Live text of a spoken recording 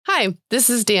Hi, this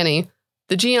is Danny,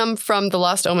 the GM from the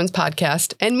Lost Omens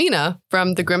podcast, and Mina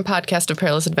from the Grim Podcast of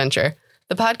Perilous Adventure.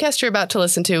 The podcast you're about to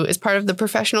listen to is part of the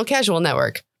Professional Casual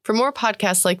Network. For more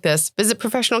podcasts like this, visit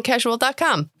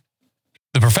professionalcasual.com.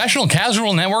 The Professional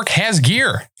Casual Network has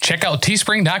gear. Check out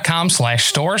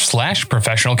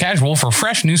teespring.com/store/professionalcasual for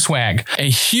fresh new swag. A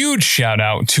huge shout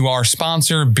out to our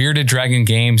sponsor,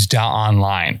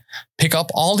 beardeddragongames.online. Pick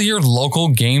up all your local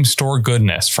game store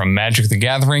goodness from Magic the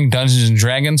Gathering, Dungeons &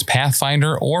 Dragons,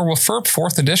 Pathfinder, or WFRP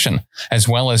 4th Edition, as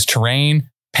well as terrain,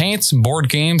 paints, board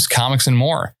games, comics, and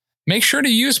more. Make sure to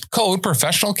use code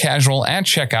Professional Casual at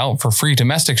checkout for free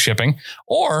domestic shipping,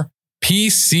 or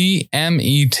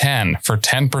PCME10 for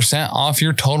 10% off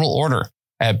your total order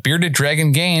at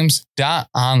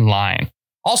beardeddragongames.online.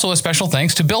 Also, a special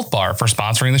thanks to Built Bar for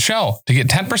sponsoring the show. To get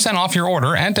 10% off your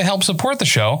order and to help support the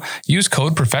show, use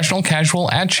code Professional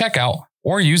Casual at checkout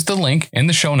or use the link in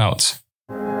the show notes.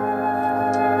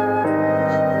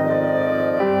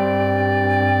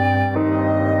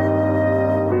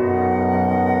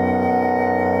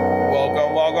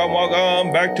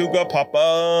 Welcome back to the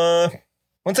Papa.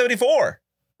 174.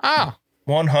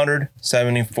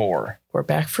 174. We're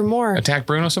back for more. Attack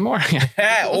Bruno some more.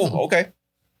 Oh, okay.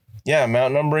 Yeah,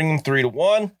 Mount numbering them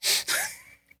 3-1.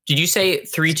 Did you say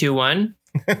 3, 2, 1?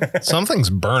 Something's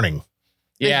burning.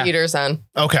 The heater's on.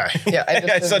 Okay. Yeah,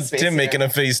 I saw Tim making a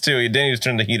face too. Danny was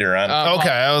turning the heater on. Okay.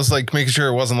 I was like making sure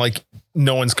it wasn't like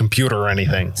no one's computer or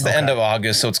anything. It's the end of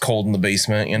August, so it's cold in the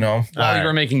basement, you know. While you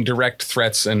were making direct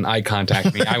threats and eye contact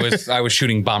with me, I was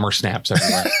shooting bomber snaps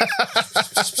everywhere.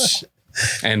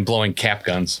 And blowing cap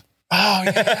guns. Oh,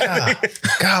 yeah.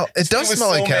 God, it does smell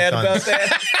like cap guns.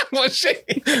 Was she?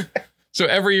 So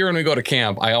every year when we go to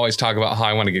camp, I always talk about how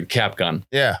I want to get a cap gun.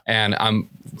 Yeah. And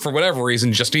for whatever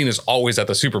reason, Justine is always at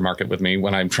the supermarket with me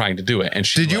when I'm trying to do it. And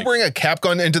did you bring a cap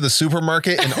gun into the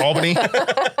supermarket in Albany?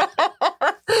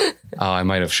 Oh, I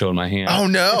might have shown my hand. Oh,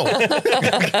 no.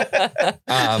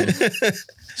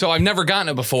 So I've never gotten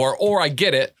it before, or I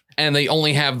get it and they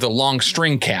only have the long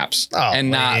string caps and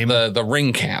not the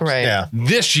ring caps. Right. Yeah.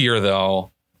 This year,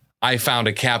 though, I found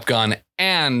a cap gun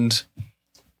and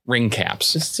ring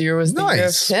caps. This year was the year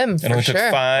of Tim, It only took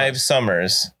 5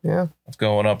 summers of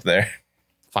going up there.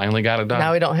 Finally got it done.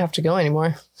 Now we don't have to go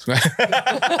anymore.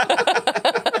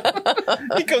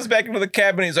 He comes back into the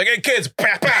cabin. He's like, "Hey, kids,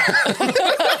 pow, pow."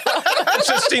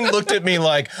 Justine looked at me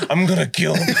like, "I'm going to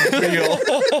kill him for real."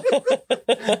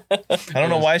 I don't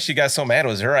know why she got so mad. It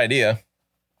was her idea.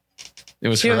 It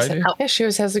was her idea? Yeah, she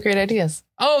always has the great ideas.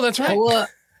 Oh, that's right.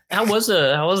 How was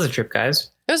the trip,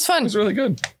 guys? It was fun. It was really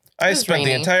good. I spent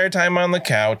the entire time on the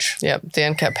couch. Yep.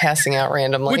 Dan kept passing out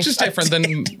randomly. Which is different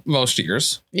than most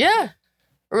years. Yeah.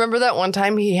 Remember that one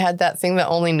time he had that thing that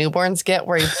only newborns get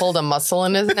where he pulled a muscle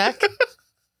in his neck?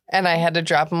 And I had to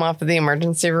drop him off at the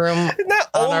emergency room. Not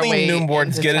only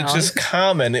newborns get it, it's just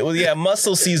common. It was,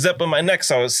 muscle seized up in my neck,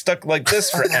 so I was stuck like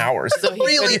this for hours. So he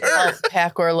really hurt.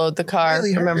 Pack or load the car.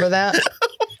 Really remember that?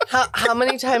 How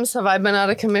many times have I been out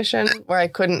of commission where I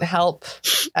couldn't help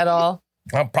at all?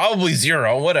 Probably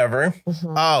 0, whatever.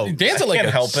 Oh, Dan's at like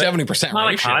a 70%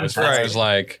 ratio as far as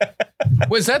like.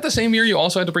 Was that the same year you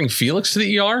also had to bring Felix to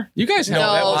the ER? You guys had a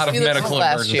lot of medical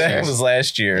emergencies. That was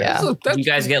last year. Yeah. Did you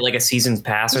guys get like a season's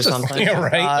pass or something? Yeah,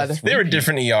 right. They were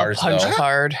different ERs punch though.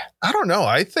 Card. I don't know.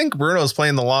 I think Bruno's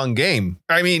playing the long game.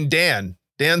 I mean,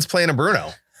 Dan's playing a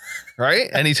Bruno. Right?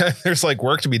 Anytime there's like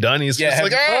work to be done, he's just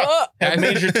like, have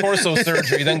major torso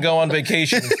surgery, then go on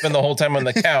vacation and spend the whole time on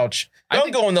the couch.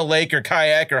 Don't go in the lake or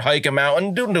kayak or hike a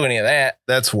mountain. Don't do any of that.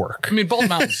 That's work. I mean, Bald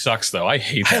Mountain sucks though. I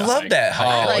hate that. I love that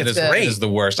hike. Oh, it is the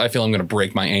worst. I feel I'm going to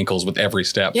break my ankles with every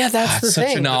step. Yeah, that's the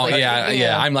thing. No,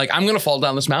 yeah. I'm like, I'm going to fall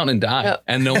down this mountain and die. Yep.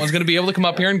 And no one's going to be able to come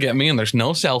up here and get me. And there's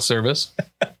no cell service.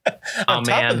 On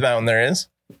top of the mountain there is.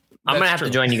 I'm going to have to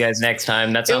join you guys next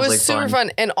time. That sounds like fun. It was super fun.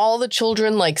 And all the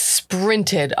children like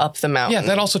sprinted up the mountain. Yeah,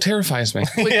 that also terrifies me.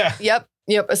 Yep.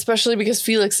 Especially because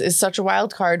Felix is such a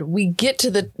wild card. We get to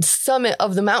the summit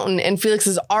of the mountain and Felix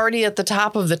is already at the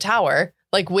top of the tower,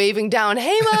 like waving down,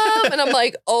 "Hey, Mom." And I'm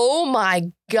like, oh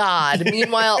my God.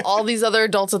 Meanwhile, all these other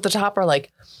adults at the top are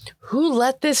like, who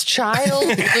let this child?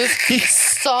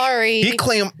 Sorry. He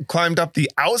climbed up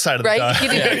the outside of the tower. He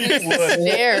didn't even use the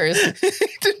stairs. He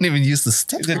didn't even use the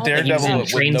steps. He's a daredevil with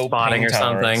train no spotting or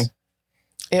something.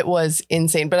 It was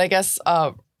insane. But I guess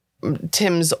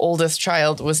Tim's oldest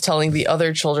child was telling the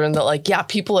other children that, like, yeah,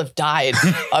 people have died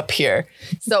up here.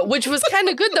 So, which was kind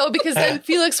of good, though, because then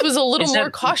Felix was a little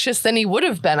more cautious than he would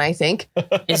have been, I think.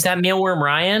 Is that Mealworm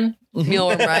Ryan?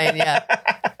 Mealworm Ryan, yeah.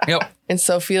 Yep. And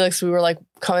so Felix, we were like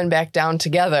coming back down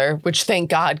together, which thank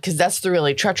God, because that's the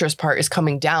really treacherous part is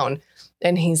coming down.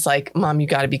 And he's like, Mom, you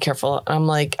got to be careful. I'm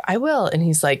like, I will. And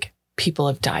he's like, people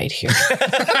have died here.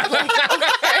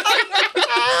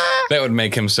 That would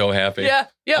make him so happy. Yeah.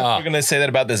 We're going to say that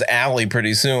about this alley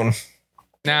pretty soon.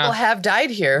 People have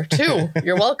died here too.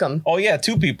 You're welcome. Oh, yeah.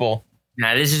 2 people.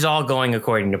 Nah, this is all going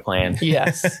according to plan.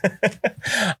 Yes.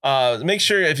 Make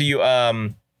sure if you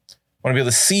want to be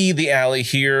able to see the alley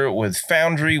here with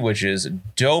Foundry, which is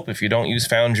dope. If you don't use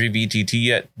Foundry VTT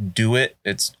yet, do it.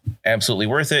 It's absolutely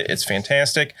worth it. It's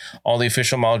fantastic. All the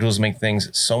official modules make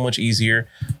things so much easier.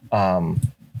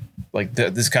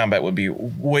 This combat would be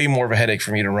way more of a headache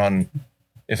for me to run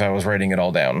if I was writing it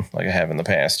all down like I have in the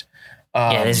past.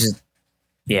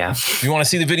 If you want to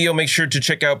see the video, make sure to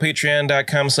check out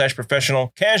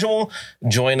patreon.com/professional-casual.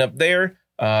 Join up there.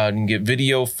 You can get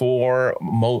video for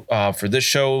this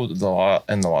show, the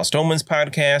Lost Omens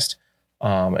podcast,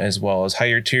 as well as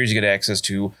higher tiers. You get access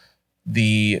to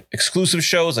the exclusive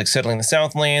shows like Settling the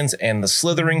Southlands and the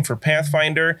Slithering for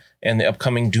Pathfinder and the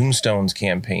upcoming Doomstones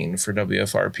campaign for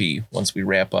WFRP once we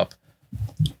wrap up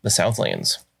the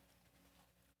Southlands.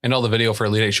 And all the video for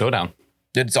Elite Eight Showdown.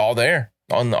 It's all there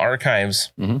on the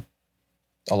archives. Mm-hmm.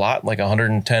 A lot, like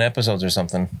 110 episodes or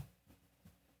something.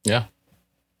 Yeah.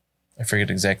 I forget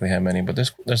exactly how many, but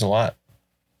there's a lot.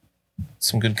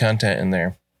 Some good content in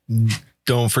there.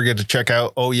 Don't forget to check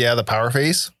out the Power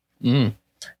Face.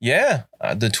 Yeah,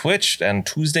 the Twitch on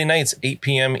Tuesday nights, 8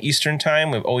 p.m. Eastern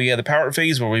time with the Power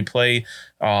Phase, where we play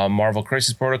Marvel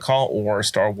Crisis Protocol or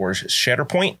Star Wars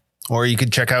Shatterpoint. Or you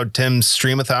could check out Tim's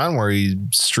Streamathon, where he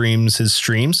streams his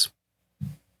streams.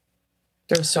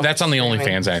 That's on the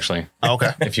OnlyFans, actually. Okay.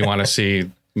 If you want to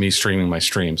see me streaming my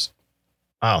streams.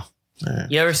 Oh.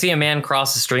 You ever see a man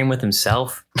cross the stream with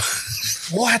himself?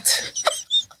 What?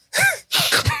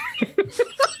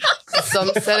 Some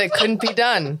said it couldn't be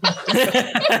done.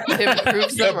 Tim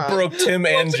proves them wrong. Broke Tim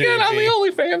and JB. On the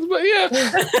OnlyFans, but yeah.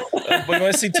 But you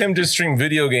want to see Tim just stream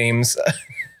video games,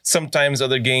 sometimes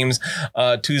other games,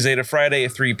 Tuesday to Friday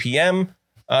at 3 p.m.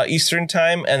 Eastern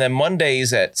time, and then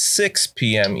Mondays at 6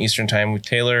 p.m. Eastern time with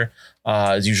Taylor.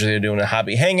 Is usually doing a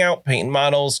hobby hangout, painting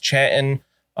models, chatting.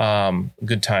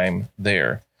 Good time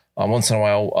there. Once in a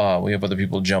while, we have other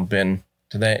people jump in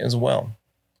to that as well.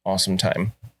 Awesome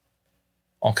time.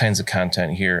 All kinds of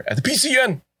content here at the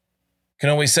PCN. Can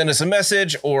always send us a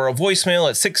message or a voicemail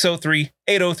at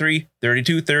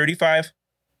 603-803-3235.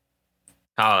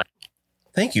 Oh,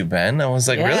 thank you, Ben. I was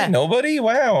like, really? Nobody?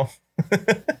 Wow.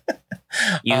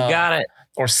 You got it.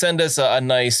 Or send us a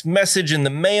nice message in the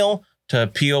mail to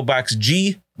P.O. Box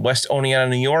G, West Oneonta,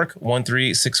 New York,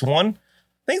 13861.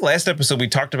 I think last episode we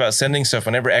talked about sending stuff.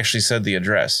 I never actually said the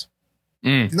address.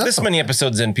 This many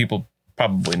episodes in, people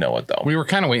probably know it, though. We were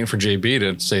kind of waiting for JB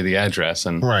to say the address.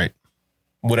 And right.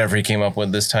 Whatever he came up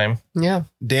with this time. Yeah.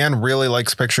 Dan really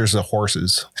likes pictures of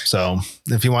horses. So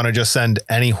if you want to just send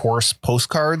any horse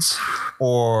postcards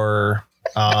or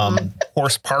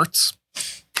horse parts.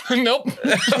 Nope.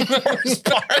 Horse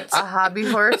parts. A hobby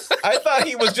horse. I thought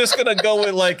he was just going to go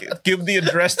and give the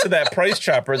address to that price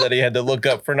chopper that he had to look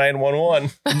up for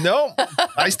 911. Nope.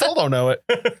 I still don't know it.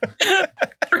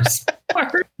 Horse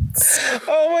parts.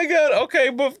 Oh my God. Okay,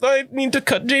 but I need to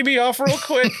cut JB off real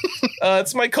quick.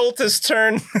 It's my cultist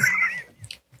turn.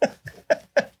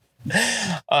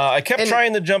 I kept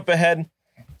trying to jump ahead.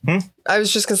 I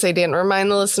was just going to say, Dan, remind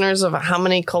the listeners of how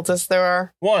many cultists there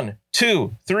are. 1,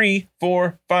 2, 3,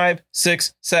 4, 5,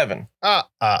 6, 7.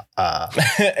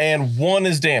 And 1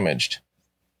 is damaged.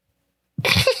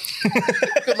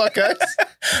 Good luck, guys.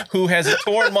 Who has a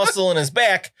torn muscle in his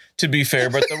back, to be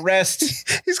fair, but the rest...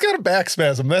 He's got a back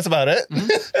spasm. That's about it. And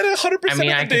 100% of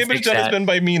the damage done has been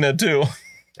by Mina, too.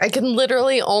 I can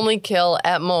literally only kill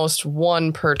at most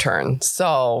 1 per turn.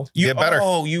 So... You get better.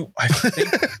 I think...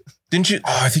 Didn't you?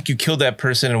 Oh, I think you killed that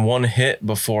person in 1 hit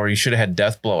before. You should have had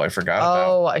Death Blow. I forgot about.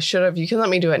 Oh, I should have. You can let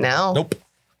me do it now. Nope.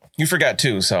 You forgot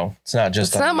too, so it's not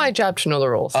just... It's not my job to know the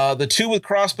rules. The 2 with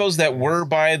crossbows that were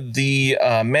by the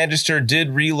Magister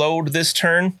did reload this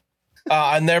turn.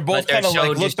 And they're both kind of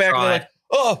look back and they're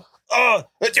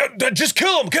like, just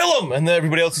kill him. And then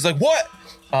everybody else is like, what?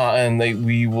 And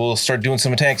we will start doing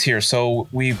some attacks here. So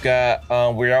we've got,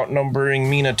 we're outnumbering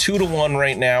Mina 2-1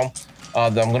 right now.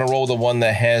 I'm going to roll the one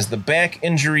that has the back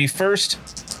injury first.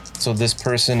 So this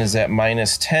person is at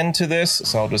 -10 to this.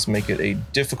 So I'll just make it a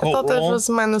difficult roll. I thought that was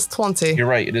 -20. You're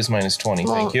right. It is -20.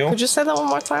 Well, thank you. Could you say that one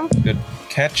more time? Good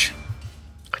catch.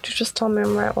 Could you just tell me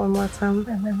I'm right one more time?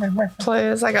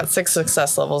 Please. I got 6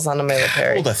 success levels on a melee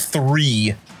parry. Rolled a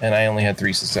 3, and I only had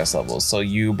 3 success levels. So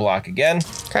you block again.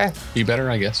 Okay. Be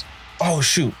better, I guess. Oh,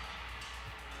 shoot.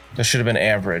 That should have been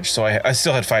average. So I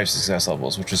still had 5 success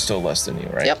levels, which is still less than you,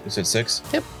 right? Yep. You said 6?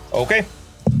 Yep. Okay.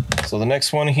 So the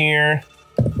next one here.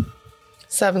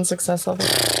 7 success levels.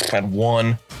 Had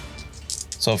 1.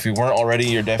 So if you weren't already,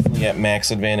 you're definitely at max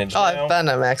advantage now. I've been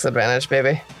at max advantage,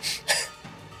 baby.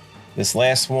 This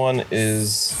last one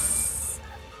is...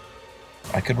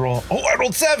 I could roll... Oh, I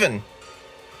rolled 7!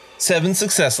 7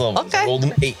 success levels. Okay. I rolled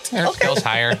an 8. Your skill's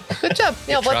higher. Good job.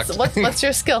 Yeah, what's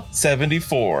your skill?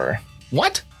 74.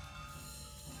 What?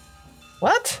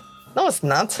 What? No, it's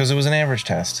not. Because it was an average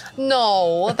test.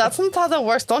 No, that's not how that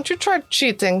works. Don't you try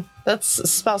cheating. That's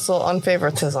spousal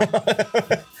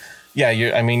unfavoritism. Yeah,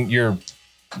 your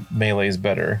melee is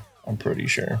better. I'm pretty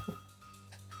sure.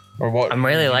 Or what? I'm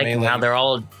really liking melee- how they're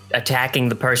all attacking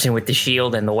the person with the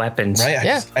shield and the weapons.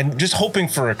 Right? I'm just hoping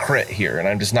for a crit here, and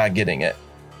I'm just not getting it.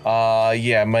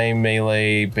 Yeah, my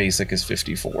melee basic is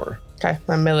 54. Okay,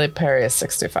 my melee parry is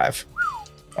 65.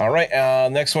 All right,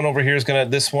 next one over here is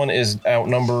this one is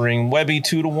outnumbering Webbie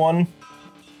 2-1.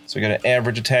 So we got an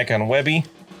average attack on Webbie.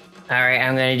 All right,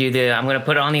 I'm gonna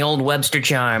put on the old Webster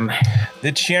charm.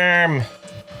 The charm. Wow,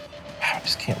 I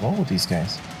just can't roll with these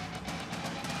guys.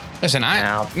 Listen,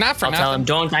 I'll not for tell him, nothing.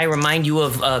 don't I remind you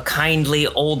of a kindly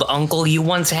old uncle you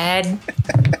once had?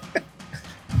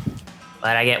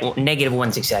 But I get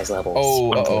 -1 success levels.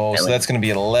 Oh, so that's going to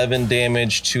be 11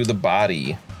 damage to the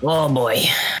body. Oh boy.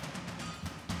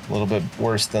 A little bit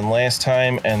worse than last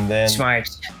time. And then Smart.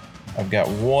 I've got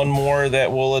one more that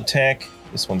will attack.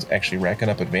 This one's actually racking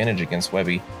up advantage against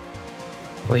Webbie.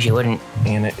 Wish you wouldn't.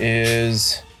 And it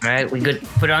is... All right, we good.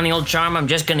 Put on the old charm. I'm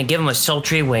just gonna give him a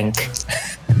sultry wink.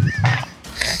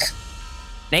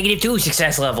 -2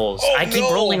 success levels. Oh, I keep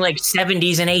no. rolling like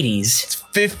 70s and 80s.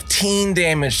 15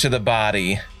 damage to the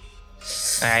body.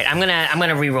 All right, I'm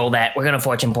gonna re-roll that. We're gonna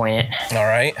fortune point it. All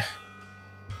right.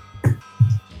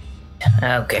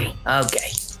 Okay.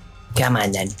 Come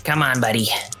on then. Come on, buddy.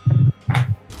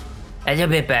 That's a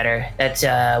bit better. That's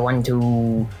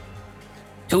 2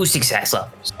 success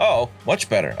levels. Oh, much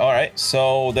better. All right.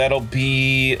 So that'll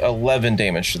be 11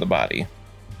 damage to the body.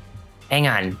 Hang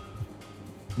on.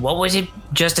 What was it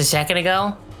just a second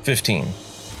ago? 15.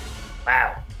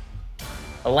 Wow.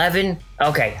 11?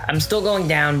 Okay, I'm still going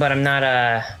down, but I'm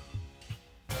not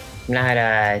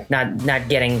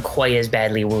getting quite as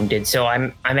badly wounded. So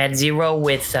I'm at 0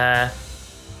 with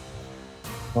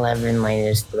 11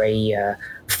 minus 3,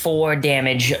 4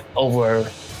 damage over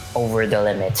the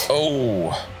limit.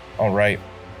 Oh, all right.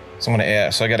 So I'm going to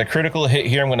add. So I got a critical hit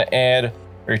here. I'm going to add,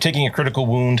 or you're taking a critical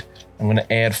wound. I'm going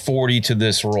to add 40 to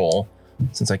this roll.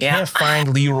 Since I can't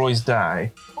find Leroy's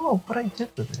die. Oh, what I did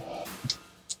with it.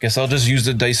 Guess I'll just use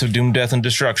the dice of doom, death, and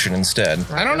destruction instead.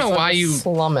 I don't know why you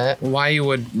slum it. Why you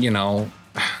would,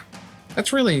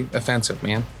 that's really offensive,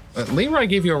 man. Leroy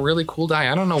gave you a really cool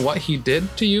die. I don't know what he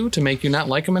did to you to make you not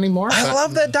like him anymore. I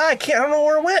love that die. I don't know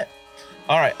where it went.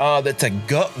 All right, that's a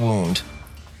gut wound.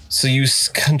 So you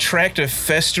contract a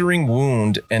festering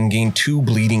wound and gain 2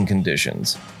 bleeding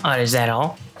conditions. Oh, is that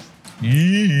all?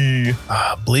 Yee.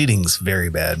 Bleeding's very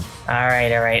bad. All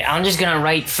right. I'm just gonna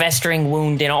write festering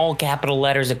wound in all capital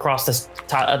letters across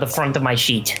the front of my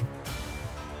sheet.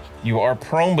 You are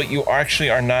prone, but you actually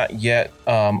are not yet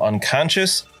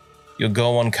unconscious. You'll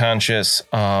go unconscious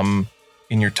in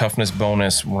your toughness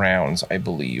bonus rounds, I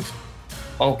believe.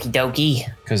 Okie dokie.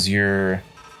 Because you're...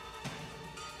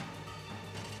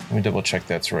 Let me double check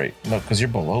that's right. No, because you're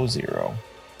below 0.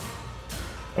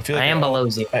 I feel like I am below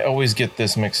 0. I always get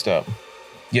this mixed up.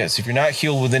 Yes, if you're not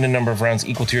healed within a number of rounds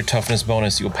equal to your toughness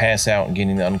bonus, you'll pass out and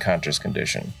gain the unconscious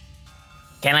condition.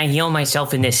 Can I heal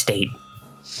myself in this state?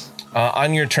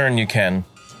 On your turn, you can.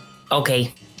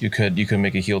 Okay. You could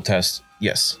make a heal test.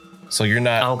 Yes. So you're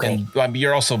not. Okay.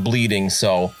 You're also bleeding,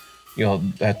 so you'll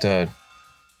have to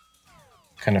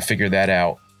kind of figure that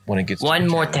out when it gets. One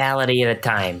mortality at a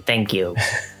time. Thank you.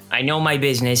 I know my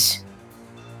business.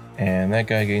 And that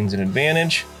guy gains an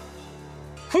advantage.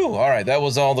 Whew, all right, that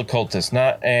was all the cultists.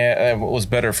 It was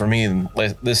better for me than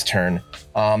this turn.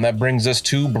 That brings us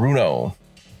to Bruno.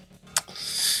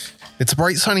 It's a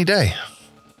bright sunny day.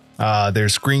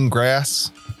 There's green grass,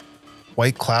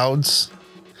 white clouds.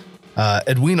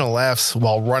 Edwina laughs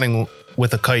while running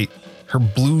with a kite. Her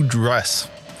blue dress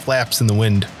flaps in the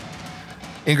wind.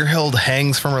 Ingerhild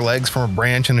hangs from her legs from a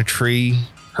branch in a tree.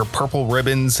 Her purple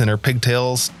ribbons and her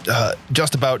pigtails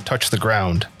just about touch the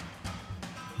ground.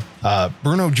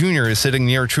 Bruno Jr. is sitting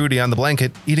near Trudy on the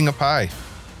blanket eating a pie.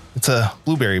 It's a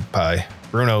blueberry pie,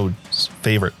 Bruno's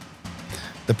favorite.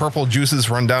 The purple juices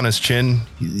run down his chin.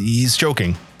 He's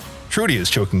choking. Trudy is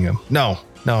choking him. No,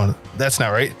 that's not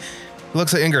right. He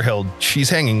looks at Ingerhild. She's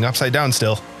hanging upside down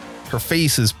still. Her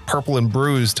face is purple and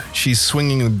bruised. She's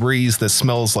swinging in the breeze that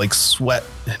smells like sweat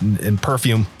and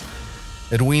perfume.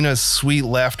 Edwina's sweet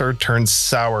laughter turns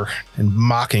sour and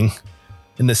mocking.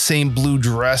 In the same blue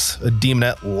dress, a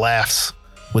demonette laughs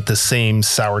with the same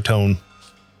sour tone.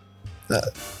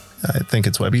 I think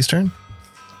it's Webbie's turn.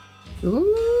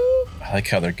 Ooh. I like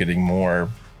how they're getting more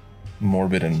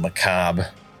morbid and macabre.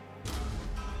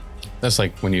 That's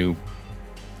like when you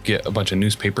get a bunch of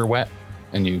newspaper wet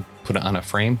and you put it on a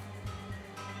frame.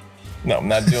 No, I'm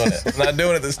not doing it. I'm not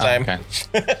doing it this time. Okay.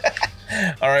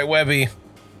 All right, Webbie.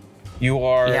 You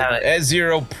are Yeah. at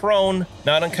 0, prone,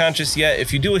 not unconscious yet.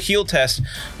 If you do a heal test,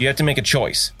 you have to make a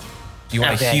choice. Do you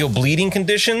want to Okay. heal bleeding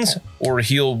conditions or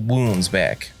heal wounds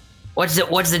back? What's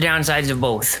the downsides of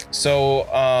both?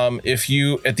 So, if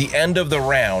you at the end of the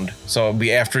round, so it'll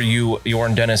be after your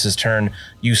and Dennis's turn,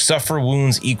 you suffer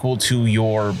wounds equal to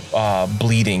your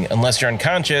bleeding. Unless you're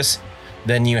unconscious,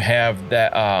 then you have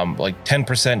that like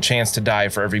 10% chance to die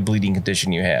for every bleeding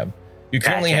condition you have. You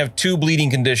currently Gotcha. have 2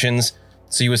 bleeding conditions,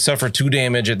 so you would suffer 2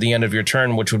 damage at the end of your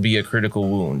turn, which would be a critical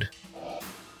wound.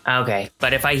 Okay,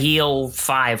 but if I heal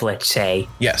 5, let's say,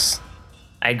 Yes.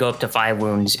 I'd go up to 5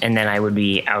 wounds, and then I would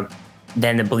be out.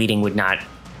 Then the bleeding would not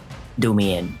do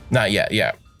me in. Not yet.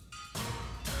 Yeah.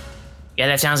 Yeah,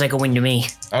 that sounds like a win to me.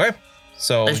 Okay.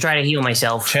 So Let's try to heal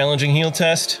myself. challenging heal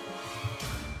test.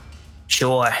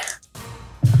 Sure.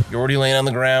 You're already laying on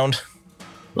the ground.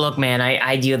 Look, man,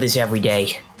 I deal this every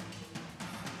day.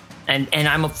 And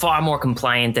I'm far more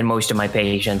compliant than most of my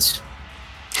patients.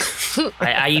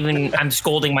 I'm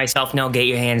scolding myself. No, get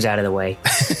your hands out of the way.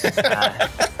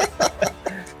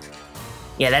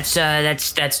 Yeah,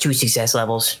 that's 2 success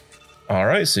levels. All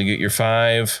right. So you get your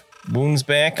 5 wounds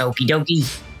back. Okie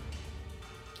dokie.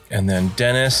 And then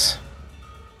Dennis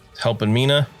helping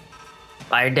Mina.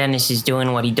 Fire Dennis is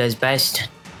doing what he does best,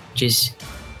 just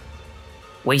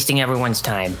wasting everyone's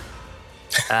time.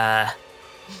 Yeah,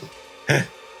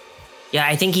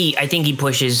 I think he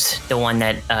pushes the one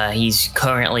that he's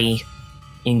currently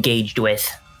engaged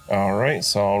with. All right,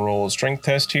 so I'll roll a strength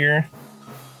test here.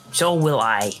 So will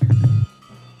I.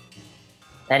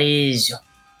 That is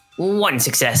 1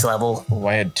 success level. Oh,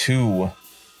 I had 2.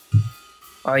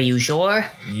 Are you sure?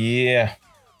 Yeah.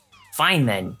 Fine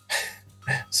then.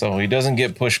 So he doesn't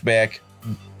get pushed back.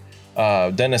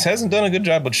 Dennis hasn't done a good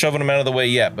job of shoving him out of the way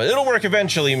yet, but it'll work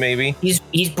eventually, maybe.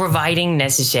 He's providing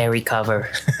necessary cover.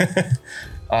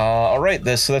 All right,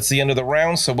 so that's the end of the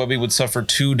round. So Webbie would suffer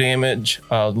 2 damage,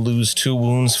 lose 2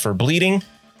 wounds for bleeding.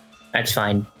 That's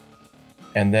fine.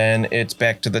 And then it's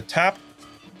back to the top.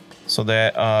 So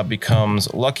that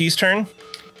becomes Lucky's turn.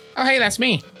 Oh, hey, that's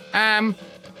me. Well,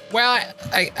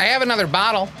 I have another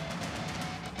bottle.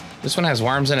 This one has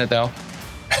worms in it, though.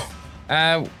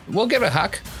 We'll give it a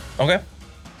huck. Okay.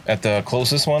 At the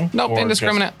closest one? Nope, Or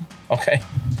indiscriminate. just- okay.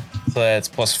 So that's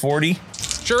plus 40.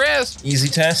 Sure is. Easy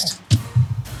test.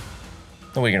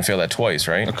 And we can fail that twice,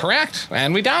 right? Correct.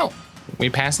 And we don't. We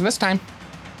passed it this time.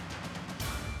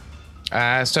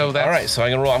 So that's... All right, so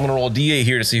I'm gonna roll a D8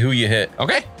 here to see who you hit.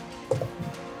 Okay.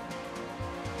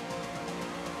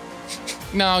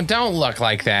 No, don't look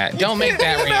like that. Don't make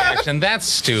that reaction. That's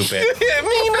stupid.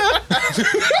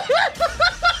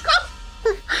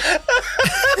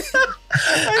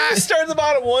 I just started the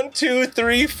bottom. 1, 2,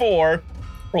 3, 4.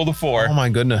 Roll the 4. Oh my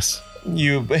goodness.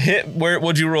 You hit.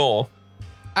 What'd you roll?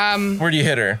 Where'd you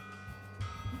hit her?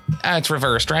 It's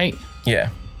reversed, right? Yeah.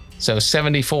 So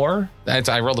 74.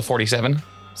 I rolled a 47.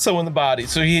 So in the body.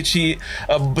 So he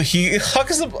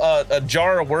hucks a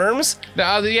jar of worms,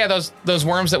 Yeah, those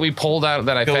worms that we pulled out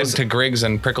that I fed Goes- to Griggs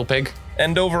and Prickle Pig.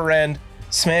 end over end,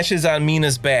 smashes on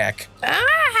Mina's back,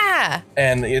 Ah!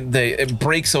 and it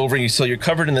breaks over you. So you're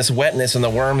covered in this wetness, and the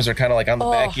worms are kind of like on the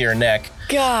back of your neck,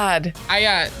 God. I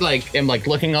am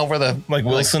looking over the like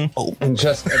Wilson. and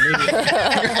just immediately.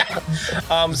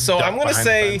 So I'm gonna Behind the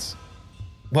say, fence.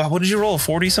 well, what did you roll?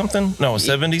 40 something? No,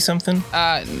 70 something.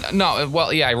 No,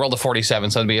 well, yeah, I rolled a 47,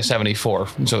 so it'd be a 74,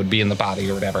 so it'd be in the body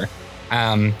or whatever.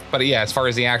 But yeah, as far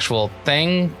as the actual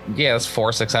thing, yeah, it's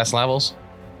 4 success levels.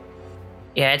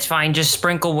 Yeah, it's fine. Just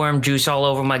sprinkle worm juice all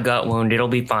over my gut wound. It'll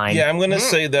be fine. Yeah, I'm gonna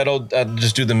say that'll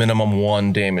just do the minimum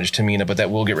 1 damage to Mina, but that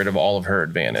will get rid of all of her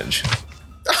advantage.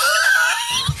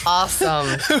 Awesome.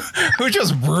 Who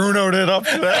just Bruno'd it up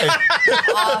today?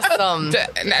 Awesome.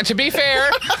 To be fair,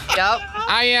 Yep.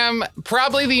 I am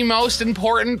probably the most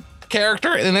important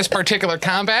character in this particular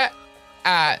combat.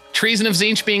 Treason of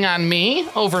Zinch being on me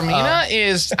over Mina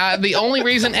is the only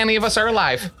reason any of us are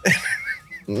alive.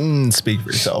 Speak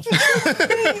for yourself.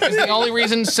 It's the only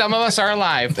reason some of us are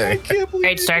alive.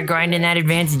 Alright, start grinding that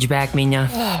advantage back, Mina.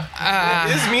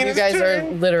 Is You Mina's guys turn? are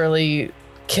literally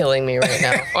killing me right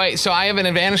now. Wait, so I have an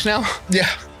advantage now? Yeah.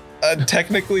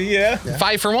 Technically, yeah.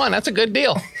 5 for 1. That's a good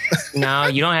deal. No,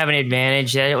 you don't have an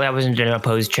advantage. That wasn't an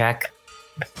opposed check.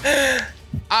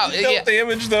 Oh, No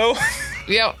damage though.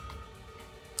 yeah.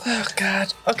 Oh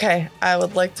God. Okay, I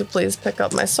would like to please pick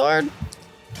up my sword,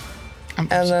 and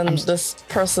then this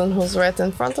person who's right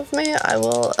in front of me, I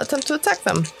will attempt to attack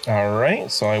them. All right,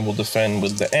 so I will defend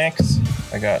with the axe.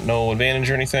 I got no advantage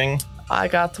or anything. I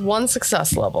got 1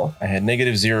 success level. I had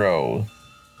 -0.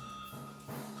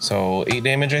 So 8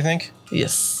 damage, I think.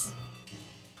 Yes.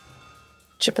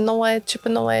 Chipping away,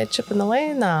 chipping away, chipping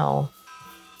away now.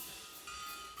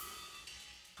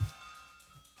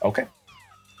 Okay.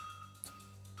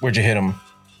 Where'd you hit him?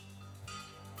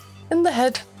 In the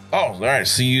head. Oh, all right.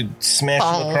 So you smashed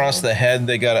them across the head.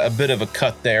 They got a bit of a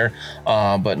cut there,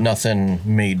 but nothing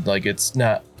made, like, it's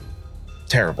not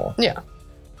terrible. Yeah.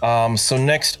 So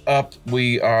next up,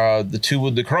 we are the two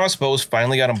with the crossbows.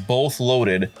 Finally got them both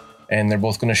loaded, and they're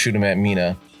both going to shoot them at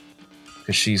Mina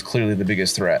because she's clearly the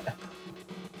biggest threat.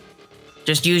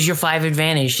 Just use your 5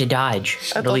 advantage to dodge.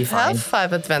 I It'll be don't fine. have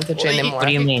 5 advantage Well, anymore. What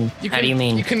do you mean? How do you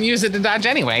mean? You can use it to dodge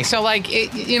anyway. So, like,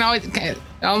 it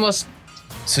almost.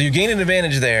 So you gain an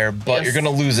advantage there, but Yes. you're going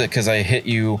to lose it because I hit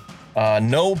you.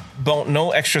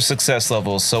 No extra success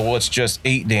levels, so it's just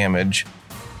 8 damage.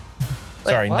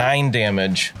 Wait, Sorry, what? 9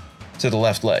 damage to the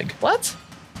left leg. What?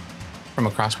 From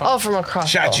a crossbow. Oh, from a crossbow.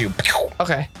 Shot you.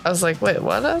 Okay. I was like, wait,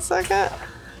 what a second?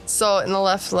 So in the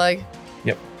left leg.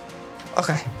 Yep.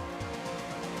 Okay.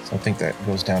 So I think that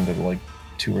goes down to like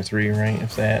 2 or 3, right?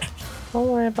 If that. Don't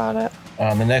worry about it.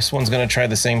 The next one's going to try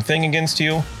the same thing against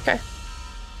you. Okay.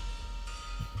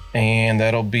 And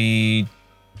that'll be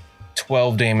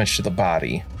 12 damage to the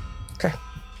body Okay.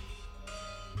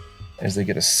 as they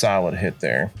get a solid hit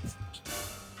there.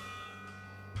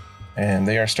 And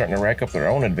they are starting to rack up their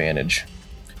own advantage.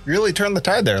 You really turned the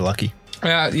tide there, Lucky.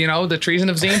 The treason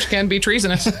of Zinch can be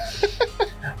treasonous.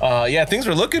 Yeah, things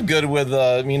were looking good with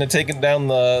Mina taking down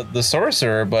the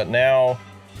sorcerer, but now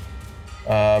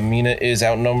Mina is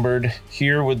outnumbered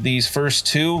here with these first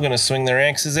two. Going to swing their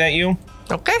axes at you.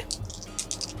 Okay.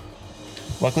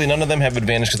 Luckily, none of them have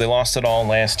advantage because they lost it all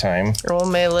last time. Roll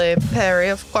melee parry,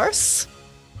 of course.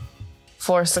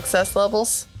 4 success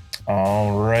levels.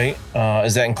 All right.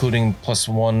 Is that including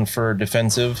 +1 for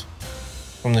defensive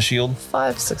from the shield?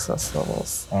 5 success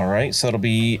levels. All right. So it'll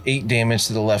be 8 damage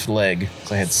to the left leg.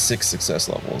 So I had 6 success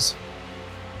levels.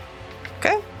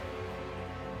 Okay.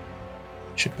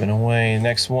 Chipping away.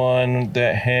 Next one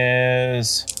that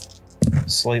has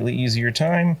slightly easier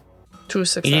time. 2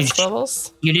 success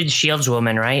levels. You did Shields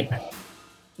Woman, right?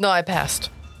 No, I passed.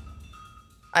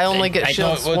 I only get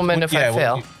shields woman if I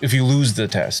fail. If you lose the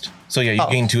test. So yeah,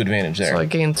 you gain 2 advantage there. So I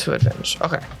gain 2 advantage.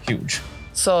 Okay. Huge.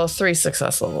 So 3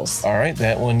 success levels. All right,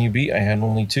 that one you beat. I had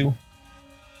only 2.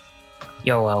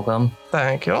 You're welcome.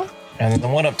 Thank you. And then the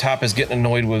one up top is getting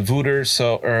annoyed with Vooter,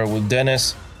 or with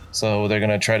Dennis. So they're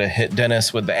gonna try to hit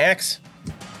Dennis with the axe.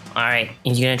 All right,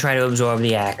 he's gonna try to absorb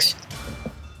the axe.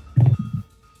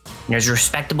 There's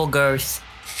respectable girth,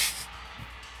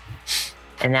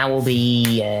 and that will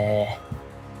be.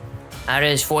 How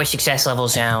does 4 success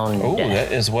levels sound? Oh,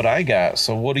 that is what I got.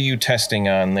 So what are you testing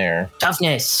on there?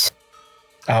 Toughness.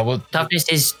 Toughness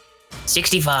is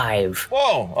 65.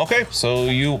 Whoa. Okay, so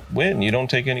you win. You don't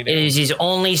take any It damage. is his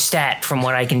only stat, from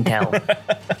what I can tell.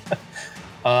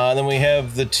 Then we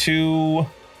have the 2.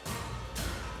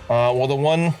 The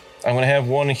one. I'm gonna have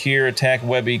one here attack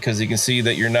Webbie because you can see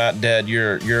that you're not dead.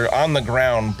 You're on the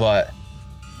ground, but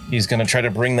he's gonna try to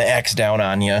bring the axe down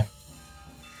on you.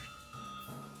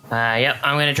 Yep,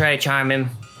 I'm gonna try to charm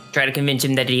him. Try to convince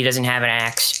him that he doesn't have an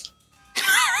axe.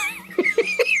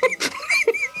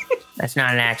 That's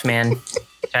not an axe, man.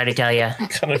 Try to tell you.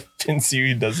 Gonna convince you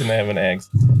he doesn't have an axe.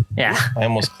 Yeah, I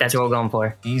almost that's what we're going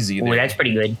for. easy Ooh, there. that's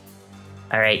pretty good.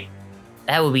 All right,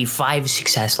 that would be 5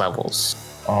 success levels.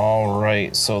 All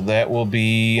right, so that will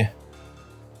be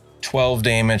 12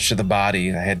 damage to the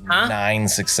body. I had 9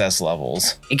 success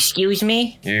levels. Excuse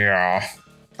me? Yeah.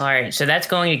 All right, so that's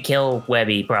going to kill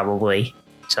Webbie, probably.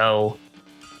 So,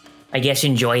 I guess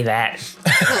enjoy that.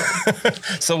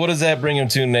 So what does that bring him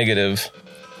to negative?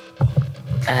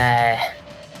 9?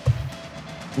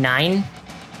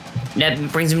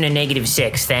 That brings him to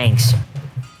 -6, thanks.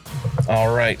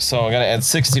 All right, so I gotta add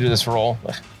 60 to this roll.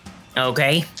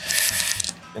 Okay.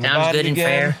 In the Sounds body good and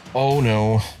fair. Oh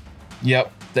no.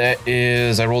 Yep, that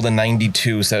is, I rolled a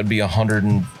 92, so that would be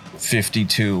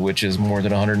 152, which is more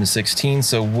than 116,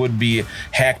 so would be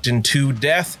hacked into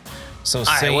death. So All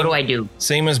right, what do I do?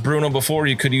 Same as Bruno before,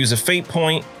 you could use a fate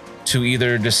point to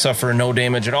either just suffer no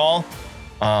damage at all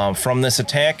from this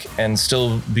attack and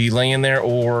still be laying there,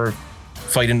 or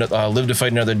live to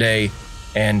fight another day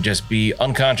and just be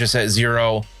unconscious at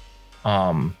 0.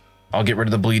 I'll get rid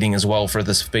of the bleeding as well for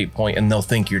this fate point, and they'll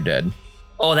think you're dead.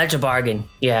 Oh, that's a bargain.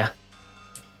 Yeah.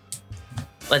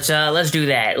 Let's do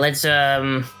that. Let's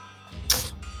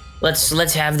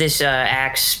have this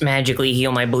axe magically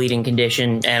heal my bleeding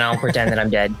condition, and I'll pretend that I'm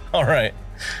dead. All right.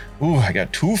 Ooh, I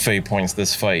got 2 fate points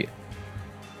this fight.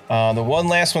 The one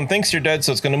last one thinks you're dead,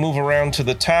 so it's going to move around to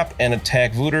the top and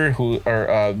attack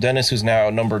Dennis, who's now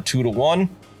number 2-1.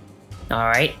 All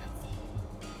right.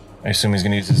 I assume he's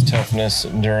going to use his toughness,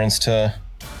 endurance to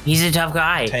He's a tough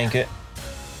guy. tank it.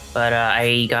 But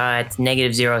I got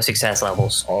 -0 success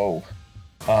levels. Oh.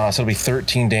 So it'll be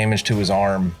 13 damage to his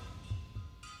arm.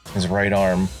 His right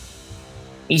arm.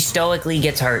 He stoically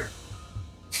gets hurt.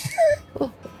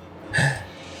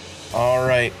 All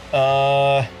right.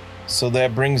 So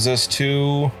that brings us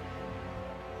to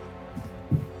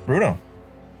Bruno.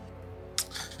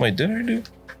 Wait, did I do?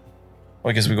 Oh,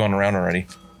 I guess we're going around already.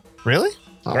 Really?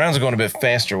 The rounds are going a bit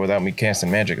faster without me casting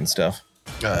magic and stuff.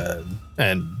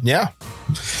 And yeah.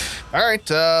 All right.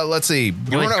 Let's see.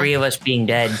 With 3 of us being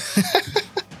dead.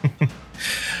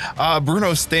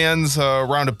 Bruno stands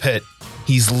around a pit.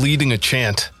 He's leading a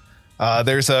chant.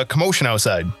 There's a commotion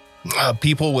outside.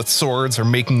 People with swords are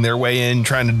making their way in,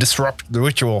 trying to disrupt the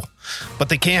ritual, but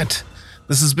they can't.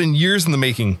 This has been years in the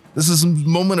making. This is a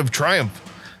moment of triumph.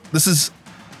 This is.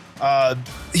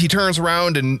 He turns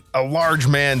around and a large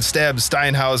man stabs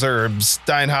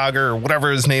Steinhager, or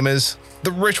whatever his name is.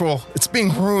 The ritual, it's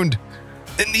being ruined.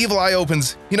 An evil eye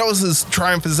opens. He knows his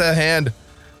triumph is at hand.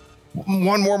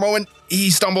 One more moment,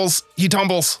 he tumbles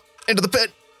into the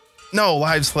pit. No,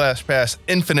 lives flash past,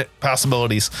 infinite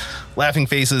possibilities. Laughing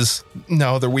faces,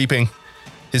 no, they're weeping.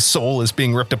 His soul is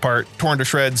being ripped apart, torn to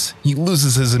shreds. He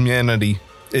loses his humanity.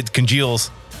 It congeals.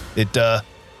 It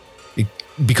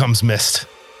becomes mist.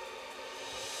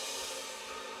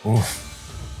 Ooh,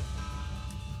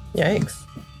 Yikes.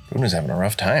 Bruno's having a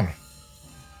rough time.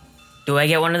 Do I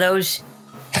get one of those?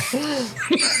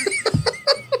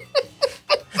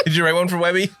 Did you write one for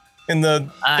Webbie in the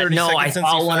 30 no, seconds I since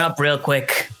he follow one fell? up real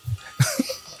quick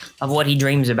of what he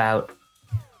dreams about.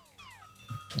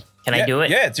 Can I do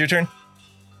it? Yeah, it's your turn.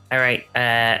 All right.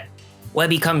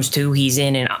 Webbie comes to. He's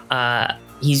in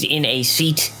a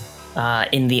seat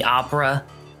in the opera.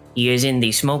 He is in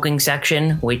the smoking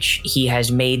section, which he has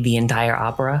made the entire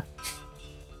opera.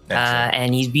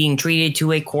 And he's being treated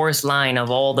to a chorus line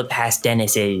of all the past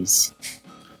Dennises.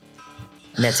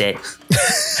 And that's it.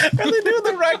 Are they doing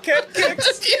the rocket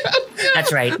kicks?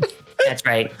 That's right. That's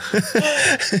right.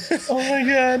 Oh my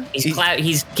god.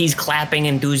 He's clapping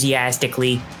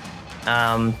enthusiastically,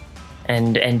 and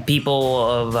people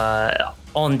of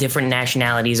all different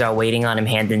nationalities are waiting on him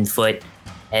hand and foot,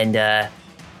 and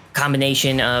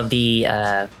combination of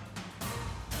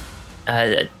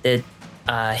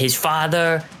his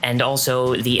father and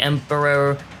also the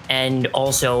emperor and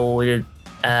also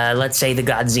let's say the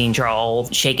Godzine are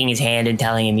all shaking his hand and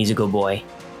telling him he's a good boy.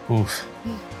 Oof.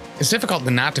 It's difficult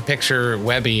not to picture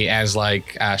Webbie as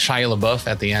like Shia LaBeouf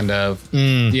at the end of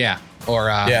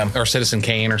or Citizen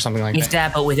Kane or something like He's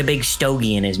that, but with a big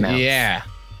stogie in his mouth. Yeah.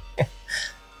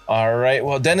 All right.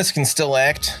 Well, Dennis can still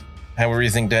act. However you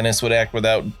think Dennis would act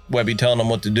without Webbie telling him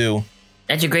what to do.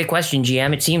 That's a great question,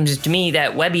 GM. It seems to me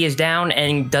that Webbie is down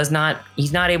and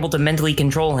he's not able to mentally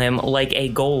control him like a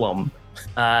golem.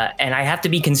 And I have to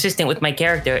be consistent with my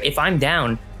character. If I'm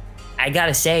down, I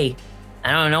gotta say,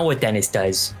 I don't know what Dennis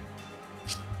does.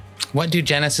 What do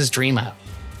Genesis dream of?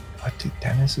 What did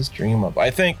Dennis's dream of? I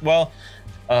think,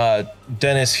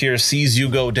 Dennis here sees you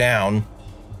go down.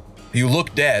 You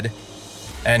look dead,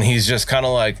 and he's just kind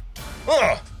of like,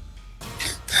 ugh.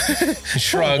 He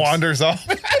shrugs. Wanders off.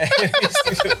 I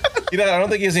don't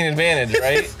think he has any advantage,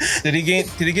 right? Did he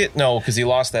get? No, because he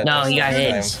lost that. No, he got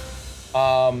hit.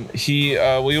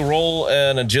 Will you roll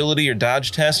an agility or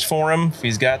dodge test for him if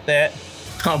he's got that?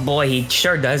 Oh boy, he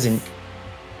sure doesn't.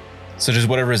 So just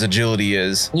whatever his agility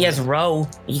is. He has row.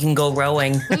 He can go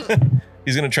rowing.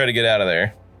 He's going to try to get out of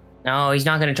there. No, he's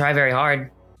not going to try very hard.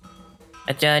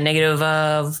 That's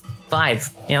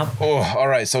 -5. Yep. Oh, all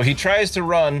right. So he tries to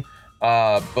run,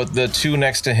 but the two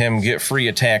next to him get free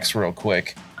attacks real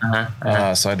quick.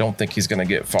 So I don't think he's going to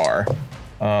get far.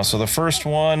 So the first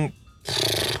one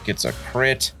gets a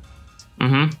crit.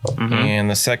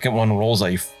 And the second one rolls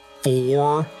a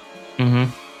 4.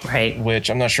 Right.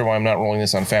 Which I'm not sure why I'm not rolling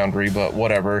this on Foundry, but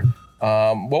whatever.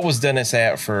 What was Dennis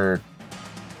at for?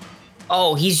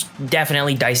 Oh, he's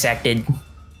definitely dissected.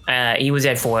 He was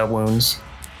at 4 wounds.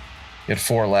 He had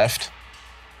 4 left.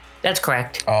 That's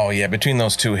correct. Oh yeah, between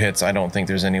those 2 hits, I don't think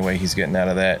there's any way he's getting out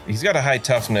of that. He's got a high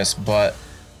toughness, but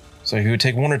so he would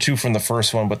take 1 or 2 from the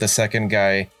first one, but the second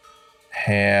guy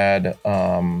had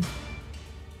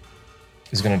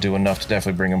is going to do enough to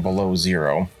definitely bring him below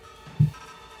 0.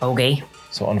 Okay.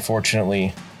 So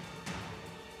unfortunately,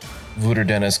 Voodoo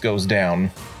Dennis goes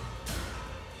down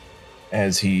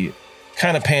as he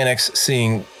kind of panics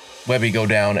seeing Webbie go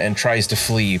down and tries to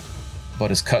flee,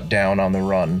 but is cut down on the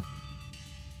run.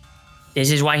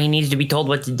 This is why he needs to be told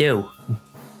what to do.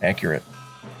 Accurate.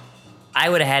 I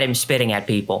would have had him spitting at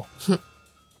people.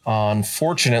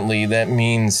 Unfortunately, that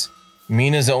means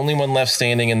Mina's the only one left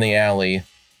standing in the alley,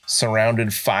 surrounded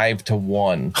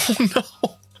 5-1. Oh no.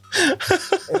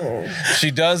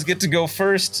 She does get to go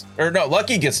first. Or no,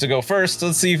 Lucky gets to go first.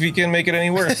 Let's see if he can make it any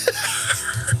worse.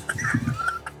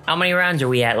 How many rounds are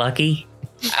we at, Lucky?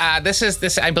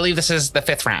 This. I believe this is the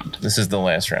 5th round. This is the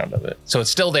last round of it. So it's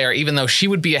still there, even though she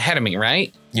would be ahead of me,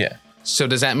 right? Yeah. So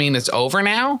does that mean it's over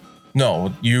now?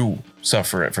 No, you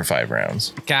suffer it for 5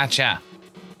 rounds. Gotcha.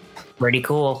 Pretty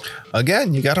cool.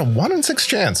 Again, you got a 1 in 6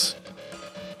 chance.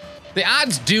 The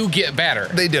odds do get better.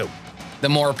 They do. The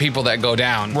more people that go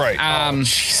down. Right.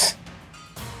 Jeez.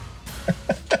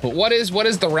 But what is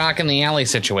the rock in the alley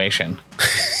situation?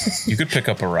 You could pick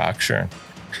up a rock, sure.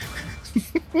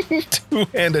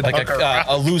 Two-handed Like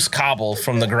a loose cobble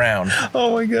from the ground.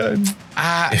 Oh my god.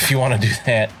 If you want to do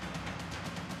that.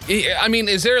 I mean,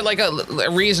 is there like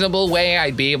a reasonable way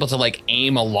I'd be able to like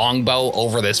aim a longbow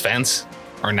over this fence?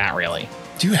 Or not really?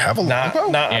 Do you have a longbow?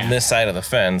 Not on this side of the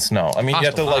fence, no. I mean, you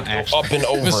have to like go up and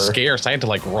over. I was scared, so I had to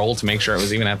like roll to make sure it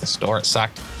was even at the store. It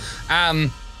sucked.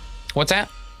 What's that?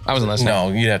 I wasn't listening. No,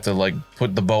 you'd have to like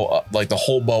put the bow up, like the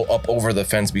whole bow up over the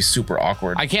fence, be super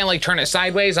awkward. I can't like turn it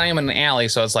sideways. I am in an alley,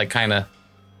 so it's like kind of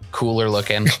cooler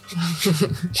looking.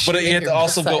 But you have to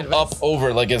also go up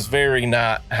over, like it's very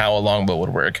not how a longbow would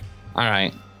work. All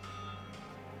right.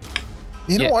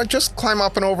 You know what? Just climb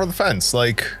up and over the fence.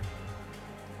 Like,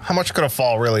 how much could a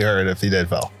fall really hurt if he did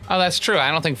fall? Oh, that's true.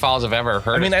 I don't think falls have ever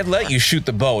hurt. I mean, I'd let you shoot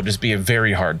the bow, just be a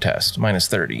very hard test,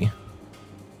 -30.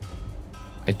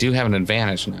 I do have an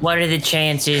advantage now. What are the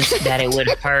chances that it would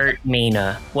hurt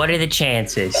Mina? What are the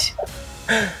chances?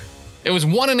 It was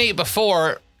 1 in 8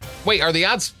 before. Wait, are the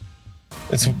odds?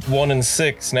 It's 1 in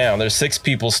 6 now. There's 6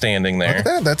 people standing there. Look at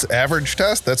that. That's average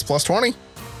test. That's +20.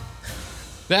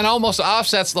 That almost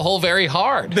offsets the whole very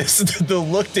hard. This is the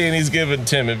look Danny's giving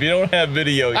Tim. If you don't have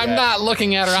video yet. I'm not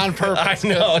looking at her on purpose. I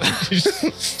know.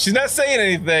 She's not saying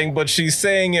anything, but she's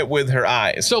saying it with her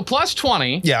eyes. So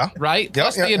 +20. Yeah. Right? Yeah,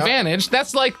 Plus yeah, the yeah. advantage.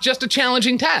 That's like just a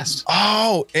challenging test.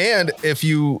 Oh, and if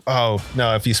you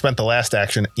if you spent the last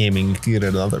action aiming, you can get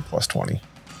another +20.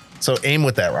 So aim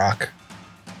with that rock.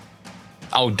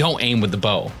 Oh, don't aim with the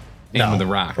bow. Aim with the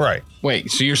rock. Right. Wait,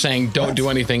 so you're saying don't do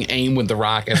anything, aim with the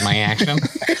rock as my action?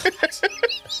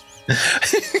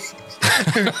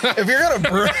 If you're gonna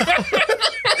Bruno,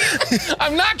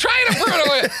 I'm not trying to Bruno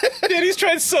it. Danny's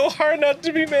trying so hard not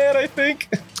to be mad, I think.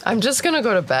 I'm just gonna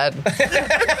go to bed.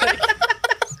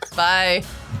 Bye.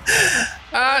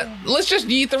 Let's just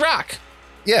yeet the rock.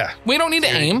 yeah. We don't need to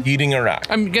aim. Eating a rock.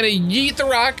 I'm gonna yeet the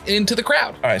rock into the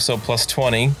crowd. All right, so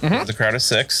 +20. The crowd is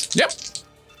 6. Yep.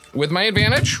 With my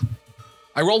advantage,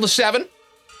 I rolled a 7.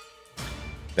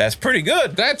 That's pretty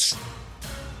good. That's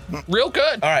real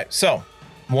good. All right, so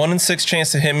 1 in 6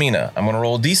 chance to hit Mina. I'm gonna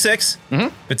roll a d6.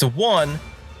 If it's a 1,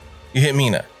 you hit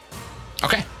Mina.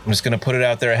 Okay. I'm just gonna put it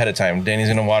out there ahead of time. Danny's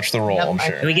gonna watch the roll, Yep, I'm I-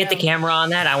 sure. Can we get the camera on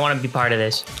that? I want to be part of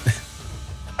this.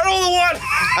 I rolled a 1.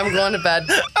 I'm going to bed.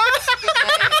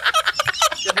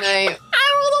 Good night.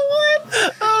 I rolled a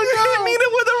 1. Oh no! Hit Mina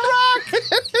with a rock.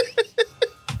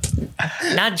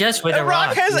 Not just with That a rock.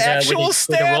 rock has actual with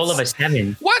a roll stats. of a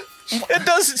 7. What? It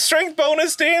does strength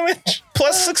bonus damage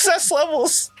plus success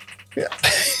levels. The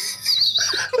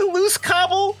loose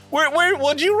cobble. Where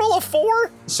would you roll a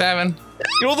 4? 7.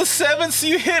 You rolled a 7, so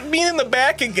you hit me in the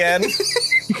back again.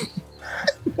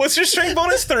 What's your strength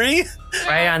bonus? 3?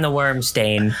 Right on the worm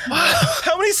stain.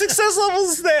 How many success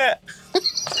levels is that?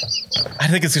 I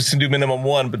think it's just gonna do minimum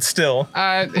 1, but still.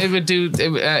 It would do.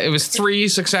 It was 3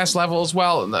 success levels.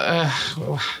 Well,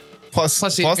 Plus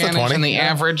plus the the advantage 20 and the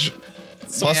average.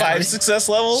 Plus 5 success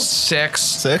levels, 6.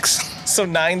 6. so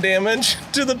 9 damage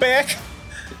to the back,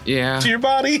 Yeah. to your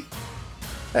body.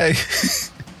 Hey,